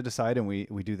we set it aside and we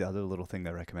do the other little thing that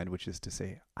I recommend, which is to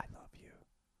say, "I love you."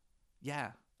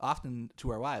 Yeah. Often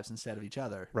to our wives instead of each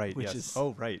other. Right. Which yes. is,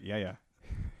 oh, right. Yeah.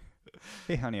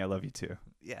 Hey, honey, I love you too.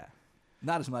 Yeah.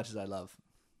 Not as much as I love,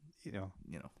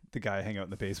 the guy I hang out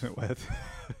in the basement with.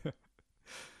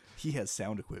 He has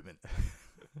sound equipment.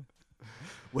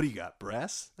 What do you got?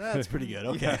 Breasts? That's pretty good.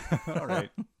 Okay. Yeah. All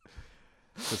right.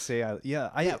 So say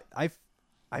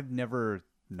I've never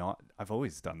not. I've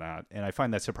always done that, and I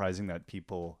find that surprising that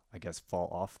people, I guess, fall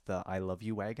off the "I love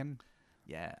you" wagon.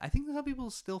 Yeah, I think some people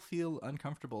still feel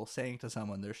uncomfortable saying to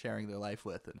someone they're sharing their life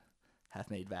with and have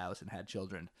made vows and had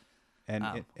children.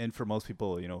 And for most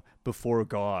people, before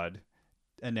God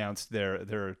announced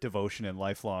their devotion and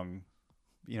lifelong,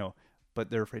 but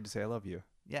they're afraid to say "I love you."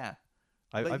 Yeah.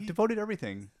 I've devoted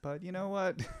everything, but you know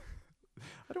what?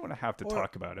 I don't want to have to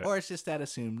talk about it. Or it's just that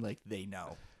assumed they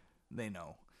know. They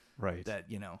know. Right. That,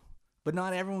 but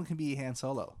not everyone can be Han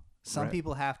Solo. Some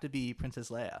people have to be Princess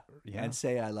Leia and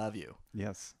say "I love you."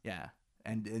 Yes. Yeah.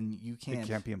 And you can't. It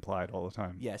can't be implied all the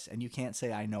time. Yes, and you can't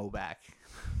say "I know" back.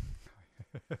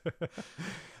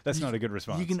 That's not a good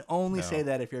response. You can only say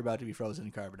that if you're about to be frozen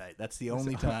in carbonite. That's the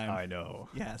only time. I know.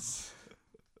 Yes.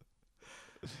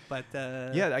 But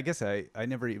I guess I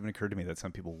never even occurred to me that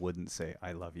some people wouldn't say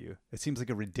 "I love you." It seems like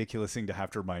a ridiculous thing to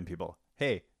have to remind people.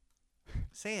 Hey,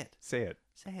 say it. Say it.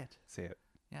 Say it. Say it.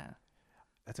 Yeah.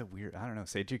 That's a weird. I don't know.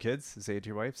 Say it to your kids. Say it to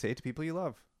your wife. Say it to people you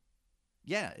love.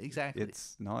 Yeah, exactly.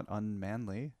 It's not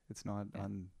unmanly. It's not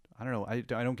I don't know. I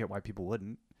don't get why people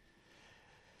wouldn't.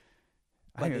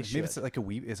 Maybe it's like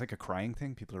it's like a crying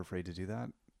thing. People are afraid to do that.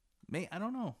 I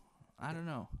don't know.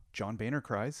 John Boehner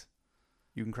cries.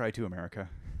 You can cry too, America.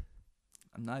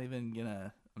 I'm not even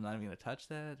gonna touch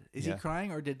that. Is he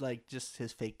crying, or did just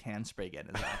his fake tan spray get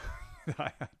in his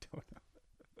eye? I don't know.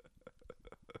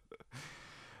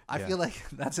 I feel like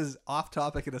that's as off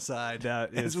topic and aside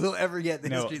as we'll ever get in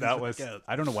the history of this podcast.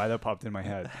 I don't know why that popped in my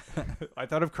head. I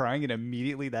thought of crying, and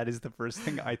immediately that is the first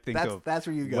thing I think of. That's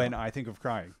where you go when I think of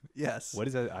crying. Yes. What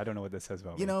is that? I don't know what this says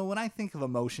about me. When I think of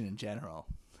emotion in general,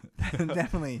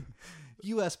 definitely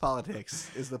U.S.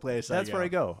 politics is the place. That's where I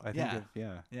go. I think of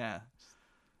yeah.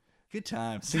 Good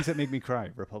times. Things that make me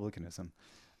cry. Republicanism.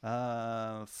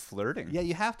 Flirting. Yeah,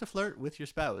 you have to flirt with your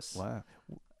spouse. Wow.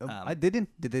 Did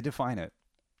they define it?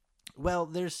 Well,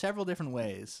 there's several different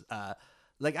ways.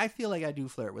 I feel like I do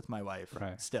flirt with my wife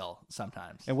right. still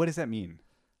sometimes. And what does that mean?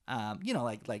 You know,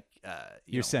 like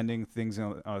You're sending things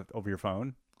over your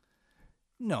phone.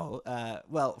 No.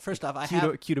 Well, first off,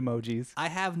 Cute emojis. I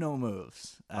have no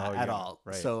moves at all.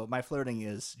 Right. So my flirting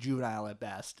is juvenile at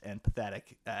best and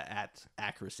pathetic at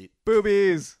accuracy.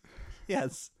 Boobies.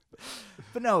 Yes.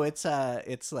 But no, it's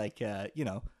like you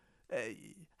know,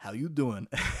 how you doing?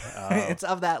 It's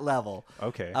of that level.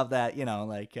 Okay. Of that, you know,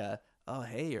 like oh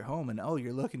hey, you're home, and oh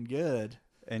you're looking good.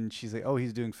 And she's like, oh,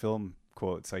 he's doing film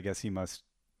quotes. I guess he must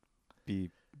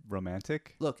be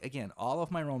romantic. Look, again, all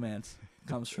of my romance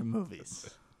comes from movies.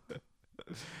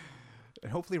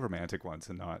 And hopefully romantic ones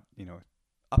and not, you know.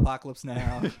 Apocalypse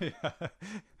Now.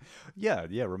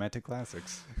 Yeah, romantic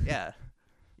classics. Yeah.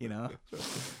 You know.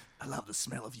 I love the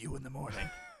smell of you in the morning.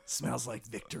 Smells like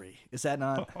victory. Is that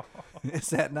not? Is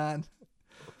that not?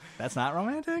 That's not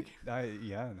romantic?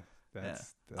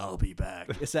 That's I'll be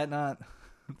back. Is that not?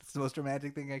 It's the most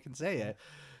romantic thing I can say.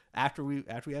 After we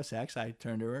have sex, I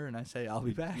turn to her and I say, "I'll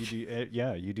be back."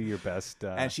 You do your best.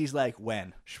 And she's like,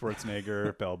 "When?"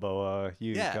 Schwarzenegger, Balboa.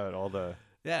 You got all the.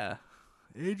 Yeah.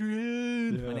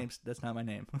 Adrian. Yeah. That's not my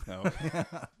name. No.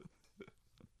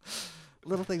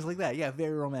 Little things like that. Yeah,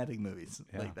 very romantic movies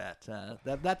like that.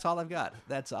 That's all I've got.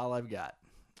 That's all I've got.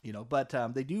 You know, but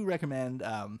they do recommend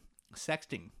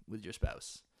sexting with your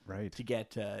spouse. Right. To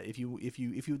get if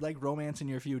you'd like romance in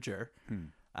your future.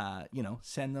 You know,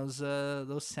 send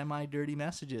those semi-dirty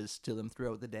messages to them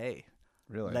throughout the day.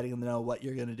 Really? Letting them know what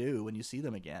you're going to do when you see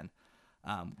them again.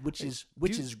 Which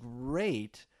is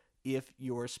great if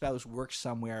your spouse works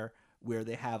somewhere where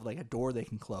they have like a door they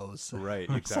can close. Right,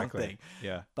 or exactly. Something.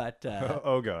 Yeah. But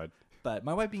oh God. But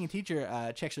my wife being a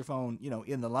teacher checks her phone, you know,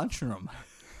 in the lunchroom.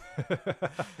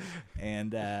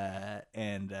 and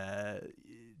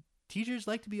teachers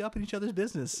like to be up in each other's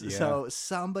business. Yeah. So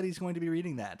somebody's going to be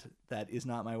reading that. That is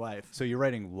not my wife. So you're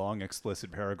writing long,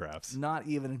 explicit paragraphs. Not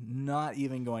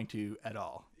even going to at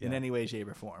all in any way, shape,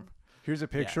 or form. Here's a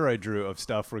picture I drew of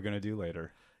stuff we're going to do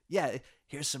later. Yeah,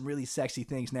 here's some really sexy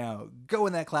things now. Go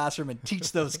in that classroom and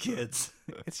teach those kids.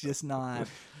 It's just not.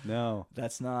 No.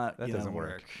 That's not. That doesn't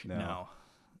work. No,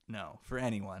 for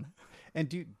anyone.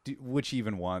 And would she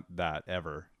even want that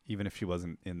ever, even if she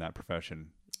wasn't in that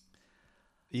profession?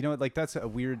 You know, like that's a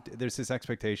weird. There's this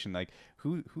expectation, like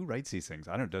who writes these things?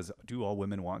 I don't know. Do all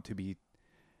women want to be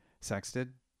sexted?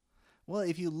 Well,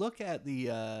 if you look at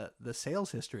the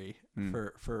sales history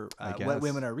for guess what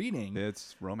women are reading,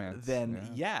 it's romance. Then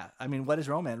I mean, what is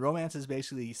romance? Romance is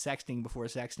basically sexting before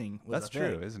sexting was That's a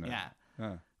thing. true, isn't it?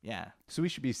 Yeah. Yeah. So we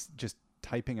should be just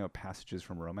typing out passages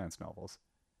from romance novels.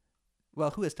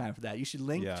 Well, who has time for that? You should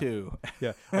link to.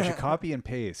 Yeah, I should copy and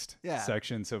paste Yeah.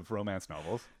 sections of romance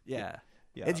novels. Yeah.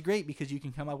 Yeah. It's great because you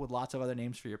can come up with lots of other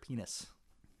names for your penis.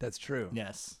 That's true.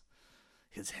 Yes.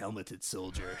 His helmeted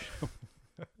soldier.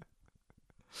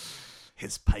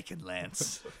 His pike and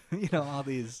lance. You know, all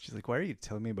these. She's like, why are you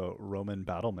telling me about Roman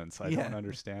battlements? I don't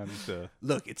understand the...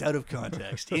 Look, it's out of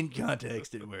context. In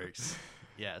context, it works.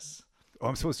 Yes. Oh,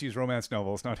 I'm supposed to use romance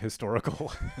novels, not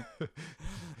historical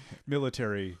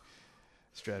military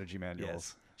strategy manuals.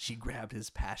 Yes. She grabbed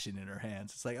his passion in her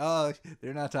hands. It's like, oh,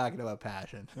 they're not talking about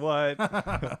passion. What?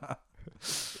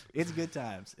 It's good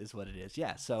times, is what it is.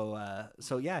 Yeah. So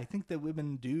yeah, I think that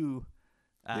women do.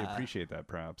 They appreciate that,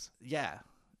 perhaps. Yeah.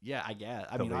 Yeah, I guess.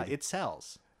 I mean, it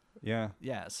sells. Yeah.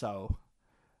 Yeah. So.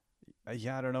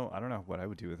 Yeah, I don't know. I don't know what I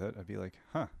would do with it. I'd be like,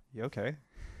 huh, yeah, okay.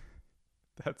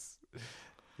 That's,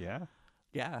 yeah.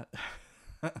 Yeah.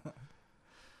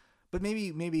 But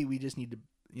maybe we just need to,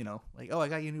 you know, like, oh, I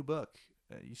got you a new book.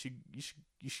 You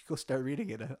should go start reading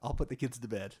it. I'll put the kids to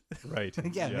bed. Right.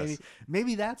 Yeah. Yes.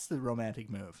 Maybe that's the romantic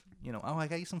move. You know, oh, I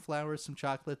got you some flowers, some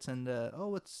chocolates, and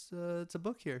it's a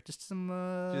book here. Just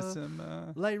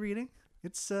some light reading.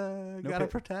 It's got a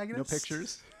protagonist. No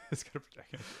pictures. It's got a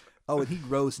protagonist. Oh, and he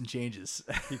grows and changes.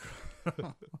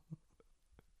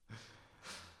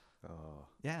 Oh.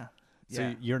 Yeah.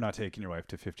 So you're not taking your wife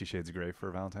to 50 Shades of Grey for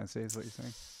Valentine's Day, is what you're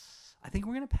saying? I think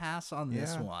we're gonna pass on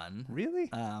this one. Really?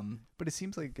 But it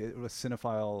seems like it was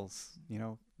cinephiles. You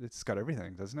know, it's got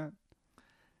everything, doesn't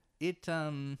it?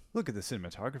 Look at the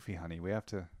cinematography, honey. We have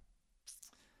to.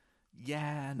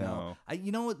 Yeah, no.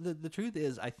 You know what? The truth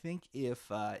is, I think if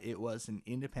it was an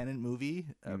independent movie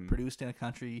produced in a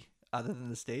country other than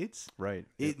the States, right,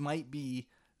 it might be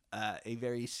a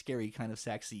very scary kind of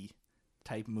sexy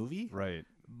type movie, right?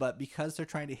 But because they're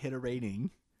trying to hit a rating.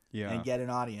 Yeah. And get an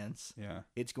audience. Yeah.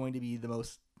 It's going to be the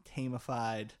most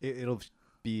tamified. It'll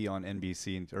be on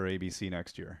NBC or ABC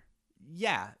next year.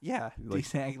 Yeah,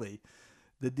 exactly.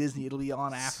 It'll be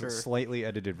on after. Slightly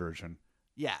edited version.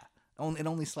 Yeah,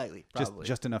 only slightly, probably.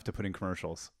 Just enough to put in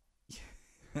commercials.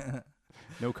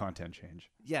 No content change.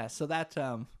 Yeah, so that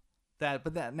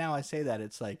But now I say that,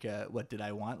 it's like, what did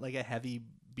I want? Like a heavy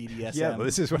BDSM? Yeah, well,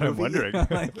 this is what I'm movie? wondering.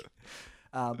 Like,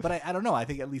 but I don't know. I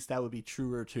think at least that would be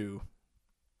truer to.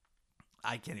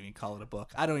 I can't even call it a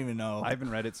book. I don't even know. I haven't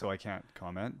read it, so I can't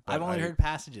comment. But I've only heard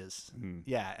passages. Mm.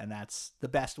 Yeah, and that's the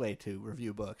best way to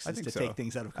review books, is to take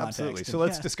things out of context. Absolutely. So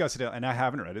let's discuss it. And I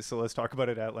haven't read it, so let's talk about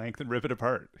it at length and rip it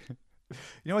apart.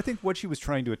 I think what she was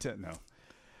trying to attempt. No.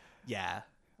 Yeah.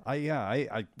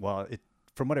 Well,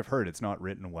 from what I've heard, it's not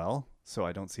written well, so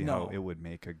I don't see how it would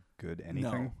make a good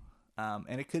anything. No.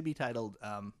 And it could be titled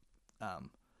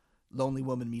Lonely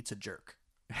Woman Meets a Jerk.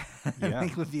 Yeah. I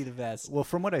think would be the best. Well,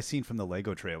 from what I've seen from the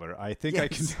Lego trailer, I think I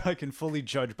can fully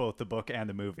judge both the book and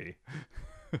the movie.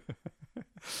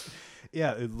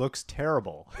 Yeah, it looks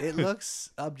terrible. It looks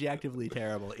objectively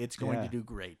terrible. It's going to do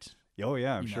great. Oh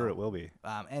yeah, I'm sure it will be.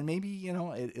 And maybe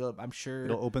I'm sure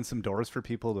it'll open some doors for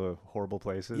people to horrible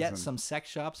places. Yeah, some sex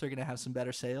shops are going to have some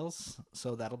better sales,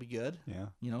 so that'll be good.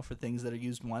 Yeah, for things that are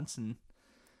used once. And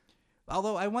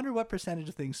although I wonder what percentage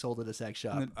of things sold at a sex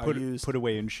shop are used put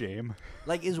away in shame.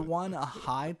 Like, is one a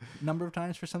high number of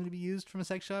times for something to be used from a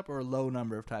sex shop, or a low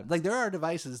number of times? Like, there are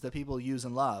devices that people use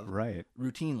and love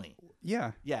routinely.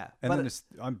 Yeah. And then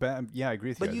I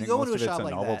agree with you. But you go into a shop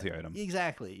like novelty item.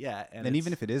 Exactly. Yeah. And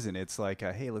even if it isn't, it's like,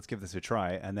 hey, let's give this a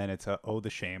try. And then it's the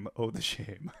shame.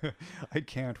 I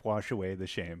can't wash away the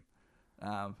shame.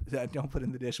 Don't put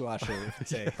in the dishwasher if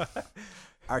it's a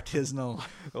artisanal,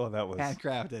 that was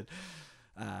handcrafted.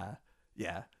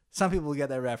 Yeah. Some people will get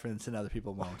that reference and other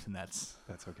people won't, and that's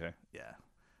okay. Yeah.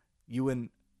 You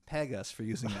wouldn't peg us for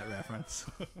using that reference.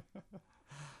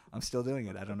 I'm still doing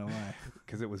it. I don't know why.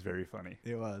 Because it was very funny.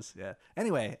 It was, yeah.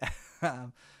 Anyway,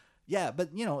 yeah, but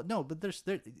but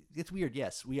it's weird.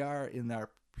 Yes, we are in our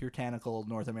puritanical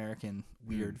North American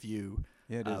weird view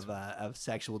of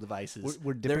sexual devices.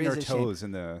 We're dipping our toes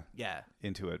into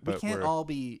it, but we can't all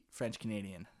be French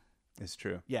Canadian. It's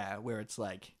true. Yeah, where it's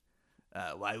like,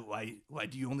 why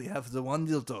do you only have the one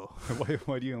dildo?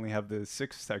 why do you only have the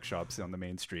 6 sex shops on the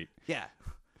main street? Yeah.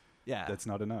 That's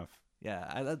not enough.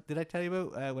 Yeah, did I tell you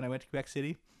about when I went to Quebec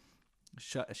City?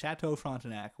 Chateau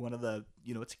Frontenac, one of the,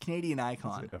 it's a Canadian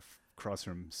icon. Is it across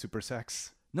from Super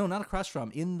Sex? No, not across from.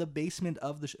 In the basement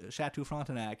of the Chateau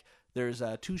Frontenac, there's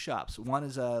 2 shops. One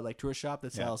is a tourist shop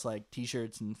that sells like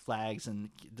T-shirts and flags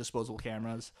and disposable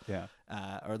cameras. Yeah.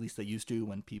 Or at least they used to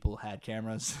when people had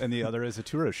cameras. And the other is a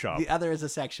tourist shop. The other is a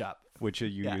sex shop, which you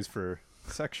use for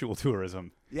sexual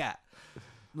tourism. Yeah.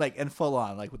 Like, and full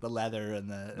on, like with the leather and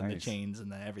the chains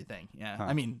and the everything. Yeah. Huh.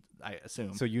 I mean, I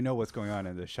assume. So you know what's going on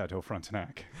in the Chateau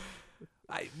Frontenac.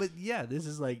 But yeah, this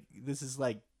is like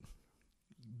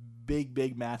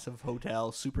big, massive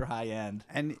hotel, super high end.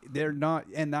 And they're not,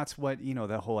 and that's what,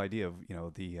 the whole idea of,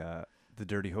 the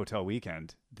dirty hotel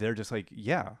weekend. They're just like,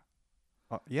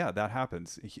 that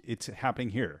happens. It's happening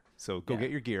here. So go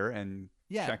get your gear and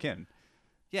check in.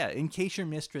 Yeah. In case your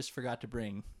mistress forgot to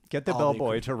bring. Get the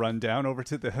bellboy to run down over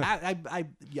to the. I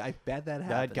bet that happens.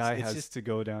 That guy has to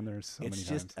go down there so many times. It's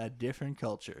just a different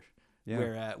culture,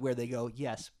 where they go.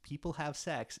 Yes, people have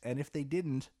sex, and if they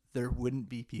didn't, there wouldn't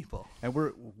be people. And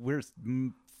we're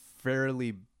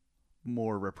fairly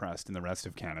more repressed in the rest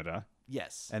of Canada.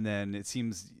 Yes, and then it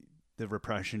seems the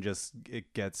repression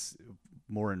it gets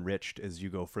more enriched as you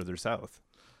go further south.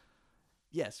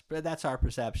 Yes, but that's our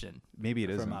perception. Maybe it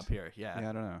isn't from up here. Yeah, I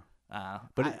don't know.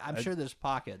 But I'm sure there's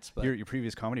pockets. But your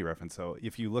previous comedy reference, though,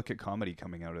 if you look at comedy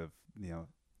coming out of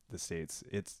the States,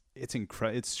 it's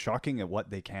shocking at what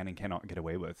they can and cannot get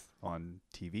away with on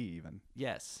TV, even.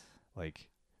 Yes. Like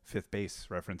Fifth Base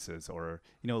references, or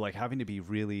like having to be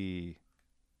really,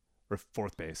 or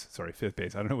Fourth Base. Sorry, Fifth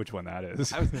Base. I don't know which one that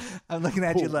is. I'm looking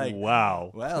at you like,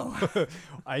 wow. Well,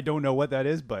 I don't know what that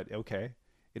is, but okay,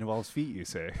 it involves feet, you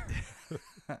say.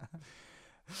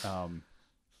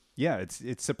 Yeah,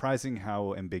 it's surprising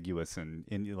how ambiguous and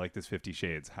in like this 50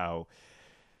 Shades, how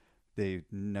they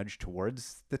nudge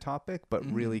towards the topic, but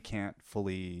really can't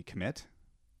fully commit.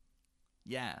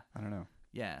 Yeah. I don't know.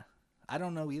 Yeah. I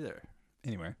don't know either.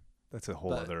 Anyway, that's a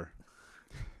whole other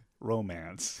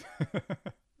romance.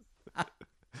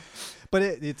 But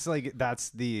it's like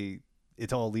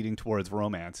it's all leading towards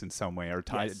romance in some way, or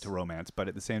tied to romance, but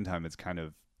at the same time, it's kind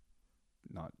of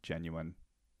not genuine,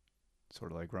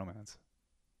 sort of like romance.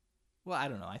 Well, I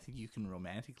don't know. I think you can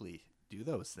romantically do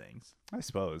those things. I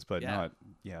suppose, but not.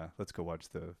 Yeah, let's go watch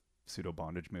the pseudo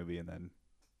bondage movie and then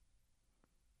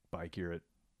buy gear at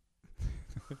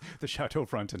the Chateau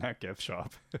Frontenac gift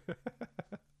shop.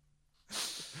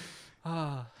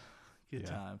 Good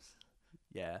times.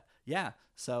 Yeah.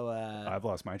 So I've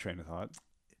lost my train of thought.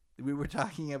 We were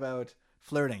talking about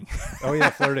flirting. Oh yeah,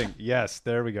 flirting. Yes,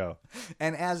 there we go.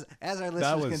 And as our That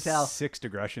listeners was can tell, 6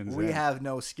 digressions. we in. have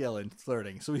no skill in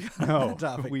flirting, so we got no. that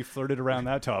topic. We flirted around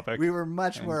that topic. We were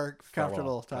much and more fell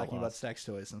comfortable off- fell talking about off. sex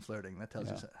toys and flirting. That tells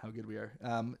Yeah. you how good we are.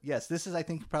 Yes, this is, I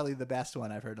think, probably the best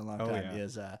one I've heard in a long Oh, time.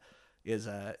 yeah. Is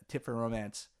a tip for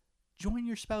romance: join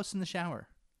your spouse in the shower.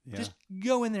 Yeah. Just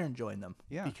go in there and join them.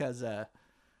 Yeah. Because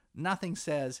nothing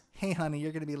says, "Hey, honey,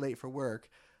 you're going to be late for work,"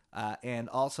 and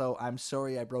also, "I'm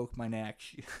sorry I broke my neck."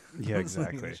 Yeah, in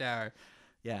exactly. the shower.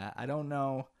 Yeah, I don't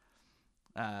know.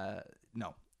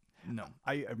 No.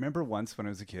 I remember once when I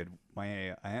was a kid, my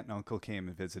aunt and uncle came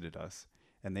and visited us,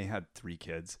 and they had 3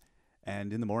 kids.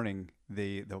 And in the morning,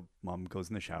 the mom goes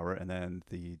in the shower, and then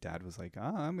the dad was like,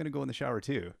 I'm going to go in the shower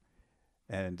too.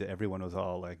 And everyone was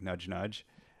all like, nudge, nudge.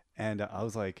 And I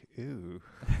was like, ooh.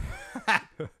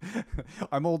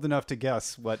 I'm old enough to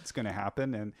guess what's going to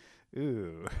happen. And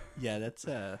ooh. Yeah, that's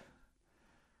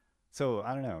So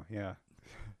I don't know. Yeah.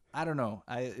 I don't know.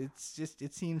 It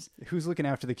seems Who's looking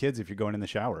after the kids if you're going in the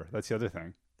shower? That's the other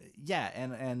thing. yeah,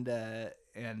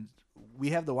 and we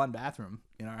have the one bathroom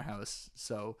in our house,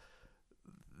 so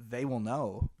they will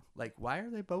know. Like, why are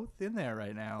they both in there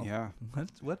right now? Yeah.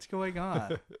 What's going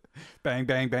on? Bang,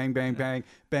 bang, bang, bang, bang,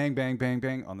 bang, bang, bang,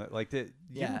 bang. On the you're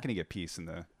Yeah. not going to get peace in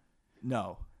the.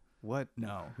 No, What?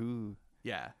 no. Who?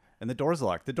 Yeah, And the door's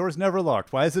locked. The door's never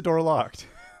locked. Why is the door locked?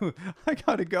 I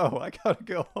gotta go.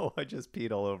 I just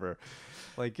peed all over.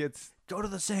 Like it's go to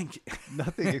the sink.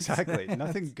 nothing. Exactly.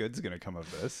 Nothing good's gonna come of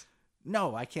this.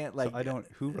 No, I can't. Like, So I don't.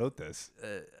 Who wrote this?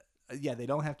 Yeah, they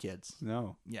don't have kids.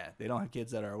 No. Yeah, they don't have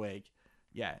kids that are awake.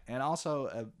 Yeah, and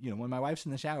also, when my wife's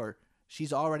in the shower,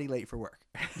 she's already late for work.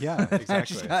 Yeah,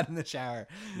 exactly. She's not in the shower.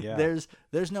 Yeah.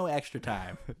 There's no extra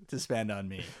time to spend on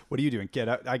me. What are you doing? Get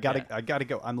out. I gotta. Yeah. I gotta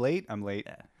go. I'm late.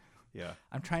 Yeah. Yeah.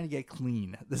 I'm trying to get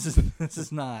clean. This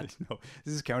is not. No.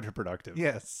 This is counterproductive.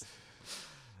 Yes.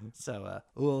 So,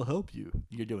 we'll help you.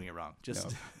 You're doing it wrong. Just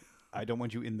No. I don't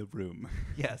want you in the room.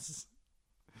 yes.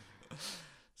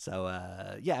 So,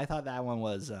 yeah, I thought that one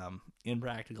was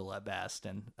impractical at best,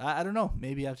 and I don't know.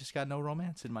 Maybe I've just got no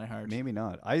romance in my heart. Maybe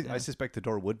not. I suspect the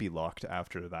door would be locked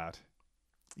after that.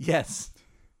 Yes.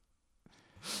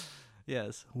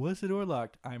 Yes. Was the door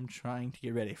locked? I'm trying to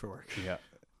get ready for work. Yeah.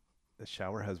 The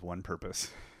shower has one purpose.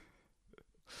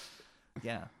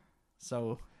 Yeah.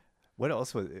 So, What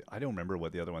else was? I don't remember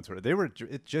what the other ones were. They were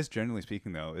just generally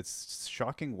speaking, though. It's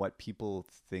shocking what people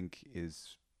think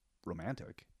is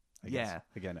romantic. I guess. Yeah.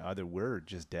 Again, either we're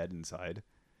just dead inside,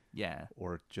 yeah.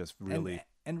 or just really.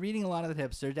 And reading a lot of the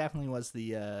tips, there definitely was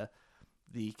the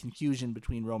confusion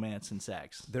between romance and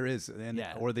sex. There is, and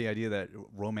Yeah. or the idea that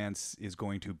romance is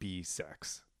going to be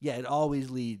sex. Yeah, it always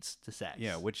leads to sex.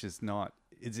 Yeah, which is not.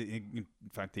 Is in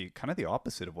fact the kind of the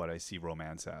opposite of what I see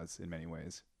romance as in many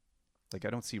ways. Like I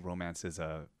don't see romance as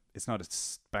it's not a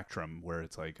spectrum where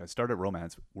it's like I start at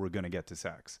romance, we're gonna get to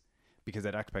sex, because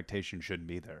that expectation shouldn't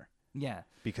be there. Yeah.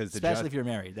 Because Especially if you're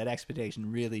married, that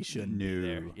expectation really shouldn't be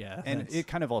there. Yeah. and that's- it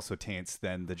kind of also taints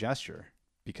then the gesture,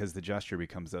 because the gesture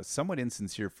becomes somewhat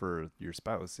insincere for your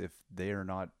spouse if they are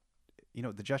not.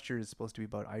 The gesture is supposed to be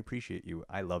about I appreciate you,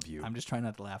 I love you. I'm just trying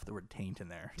not to laugh the word taint in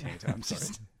there. Taint, I'm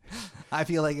sorry. I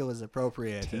feel like it was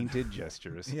appropriate. Tainted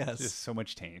gestures. Yes. Just so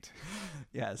much taint.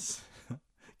 Yes.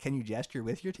 Can you gesture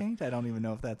with your taint? I don't even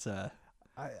know if that's a,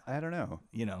 I don't know.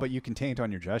 you know. But you can taint on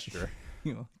your gesture.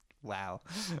 Wow.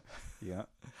 Yeah.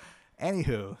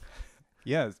 Anywho.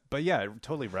 Yeah, but yeah, it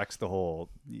totally wrecks the whole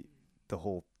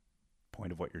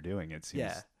point of what you're doing. It seems.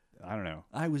 Yeah. I don't know.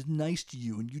 I was nice to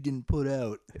you and you didn't put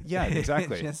out. Yeah,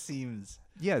 exactly. It just seems.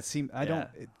 Yeah, it seems. I don't.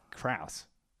 Yeah. Crass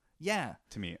Yeah.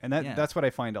 to me, and Yeah. that's what I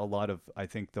find a lot of. I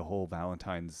think the whole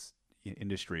Valentine's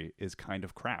industry is kind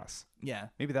of crass. Yeah.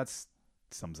 Maybe that's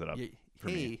sums it up. For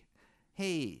me.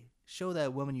 Hey, show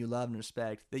that woman you love and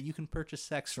respect that you can purchase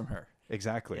sex from her.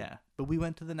 Exactly. Yeah. But we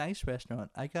went to the nice restaurant.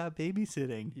 I got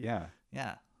babysitting. Yeah.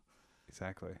 Yeah.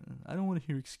 Exactly. I don't want to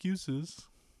hear excuses.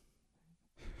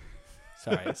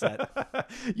 Sorry, is that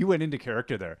You went into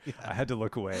character there. Yeah. I had to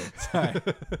look away. sorry?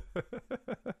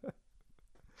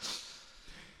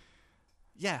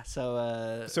 Yeah,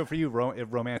 so So for you,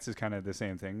 romance is kind of the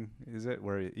same thing, is it?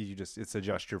 Where it's a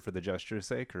gesture for the gesture's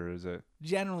sake, or is it?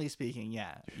 generally speaking,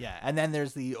 yeah. And then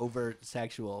there's the overt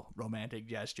sexual romantic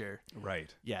gesture.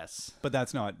 Right. Yes. But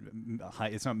that's not.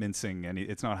 It's not mincing any.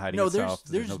 It's not hiding No, itself.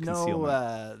 there's no no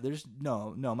concealment. there's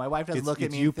no. My wife doesn't It's, look at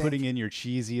it's me. you and think, putting in your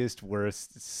cheesiest,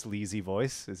 worst, sleazy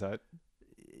voice. Is that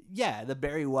yeah, the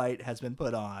Barry White has been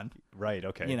put on. right?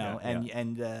 Okay. You know, yeah.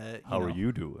 and How are know,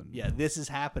 you doing? Yeah, this is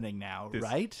happening now,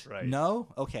 Right. No,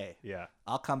 okay, Yeah.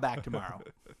 I'll come back tomorrow.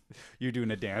 You're doing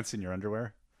a dance in your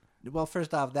underwear. Well,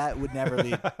 first off, that would never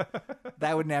lead.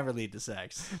 That would never lead to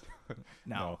sex.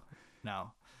 No.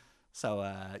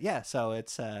 So so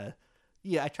it's I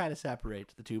try to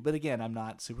separate the two, but again, I'm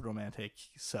not super romantic,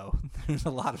 so there's a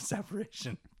lot of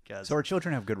separation. So our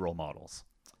children have good role models.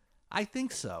 I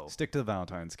think so. Stick to the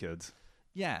Valentine's, kids.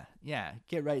 Yeah.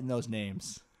 Get right in those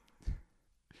names.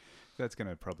 That's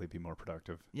gonna probably be more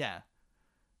productive. Yeah.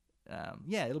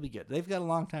 It'll be good. They've got a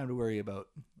long time to worry about,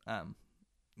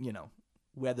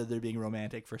 whether they're being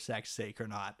romantic for sex sake or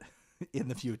not in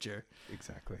the future.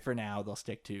 Exactly. For now, they'll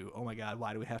stick to, oh my God,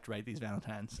 why do we have to write these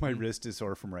Valentines? My wrist is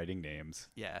sore from writing names.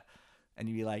 Yeah. And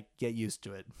you'd be like, get used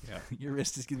to it. Yeah. Your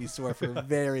wrist is going to be sore for a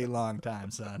very long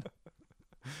time, son.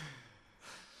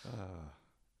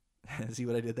 See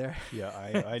what I did there? Yeah,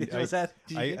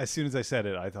 As soon as I said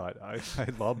it, I thought I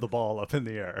lobbed the ball up in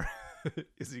the air.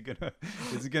 Is he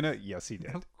gonna? Yes, he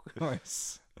did. Of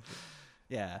course.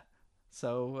 Yeah.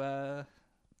 So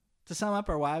to sum up,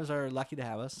 our wives are lucky to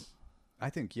have us. I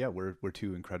think we're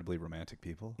two incredibly romantic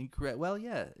people. Well,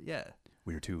 yeah.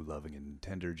 We're two loving and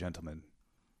tender gentlemen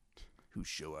who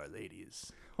show our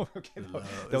ladies. Okay,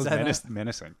 that was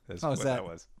menacing. That's what that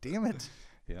was. Damn it.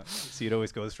 Yeah. See, it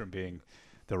always goes from being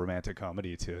the romantic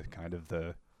comedy to kind of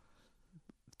the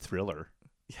thriller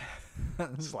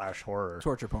 / horror.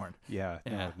 Torture porn. Yeah.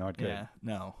 No, not good. Yeah.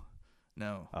 No.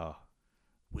 Oh.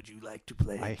 Would you like to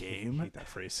play a game? I hate that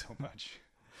phrase so much.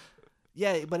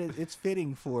 Yeah, but it's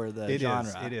fitting for the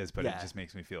genre. It is, but it just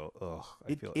makes me feel,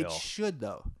 I feel ill. It should,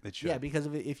 though. It should. Yeah, because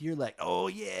if you're like, oh,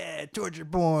 yeah, torture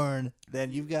porn,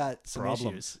 then you've got some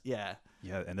problems. issues. Yeah.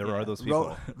 Yeah, and there are those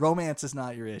people. Romance is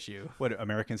not your issue. What,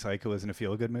 American Psycho isn't a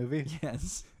feel-good movie?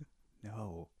 Yes.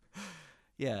 No.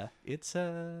 Yeah, it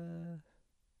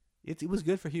was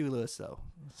good for Huey Lewis, though.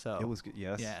 So it was good.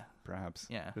 Yes. Yeah. Perhaps.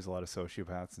 Yeah. There's a lot of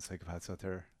sociopaths and psychopaths out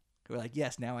there. We're like,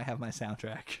 yes, now I have my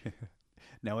soundtrack.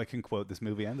 Now I can quote this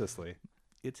movie endlessly.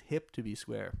 It's hip to be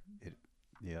square.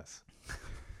 Yes.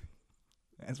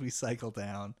 As we cycle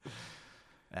down.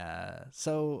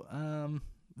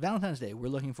 Valentine's Day, we're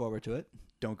looking forward to it.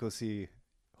 Don't go see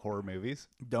horror movies.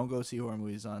 Don't go see horror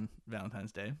movies on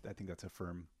Valentine's Day. I think that's a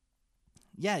firm.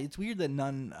 Yeah, it's weird that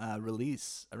none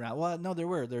release around. Well, no, there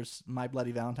were. There's My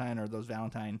Bloody Valentine or those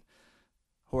Valentine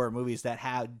horror movies that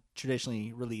had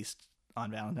traditionally released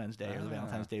on Valentine's Day or the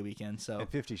Valentine's Day weekend. So and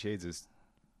 50 Shades is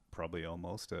probably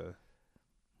almost a...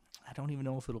 I don't even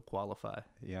know if it'll qualify.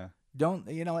 Yeah.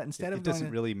 Instead of it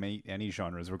doesn't really meet any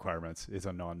genre's requirements. It's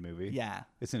a non-movie. Yeah.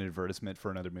 It's an advertisement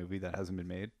for another movie that hasn't been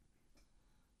made.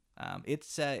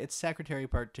 It's Secretary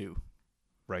Part 2.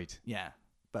 Right. Yeah,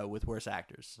 but with worse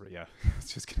actors. Yeah. I was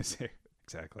just going to say.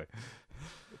 Exactly.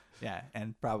 Yeah,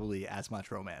 and probably as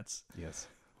much romance. Yes.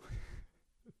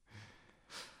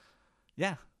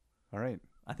 Yeah. All right.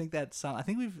 I think that's... I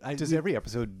think we've... Does every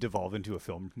episode devolve into a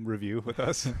film review with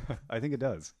us? I think it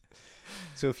does.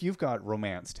 So if you've got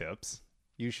romance tips,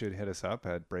 you should hit us up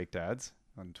at BreakDads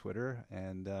on Twitter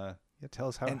and tell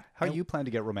us how you plan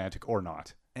to get romantic or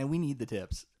not. And we need the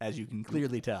tips, as you can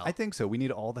clearly tell. I think so. We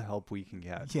need all the help we can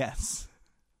get. Yes.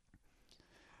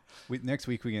 Next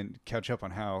week we can catch up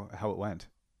on how it went.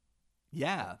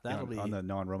 Yeah, that'll be... On the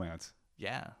non-romance.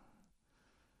 Yeah.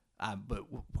 But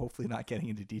hopefully not getting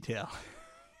into detail.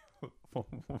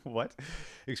 What?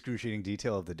 Excruciating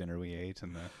detail of the dinner we ate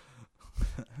and the...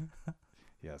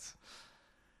 Yes.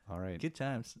 All right. Good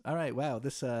times. All right. Wow.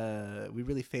 This we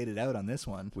really faded out on this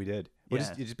one. We did.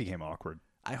 Yeah. It just became awkward.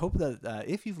 I hope that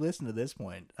if you've listened to this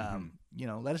point,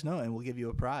 let us know and we'll give you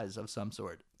a prize of some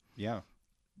sort. Yeah.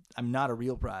 I'm not a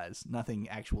real prize, nothing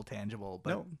actual tangible,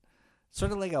 but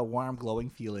sort of like a warm, glowing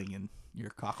feeling in your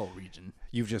cockle region.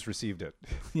 You've just received it.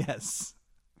 Yes.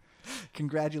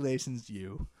 Congratulations to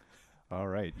you. All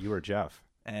right. You are Jeff.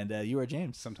 And you are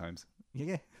James. Sometimes.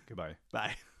 Yeah. Goodbye.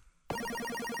 Bye.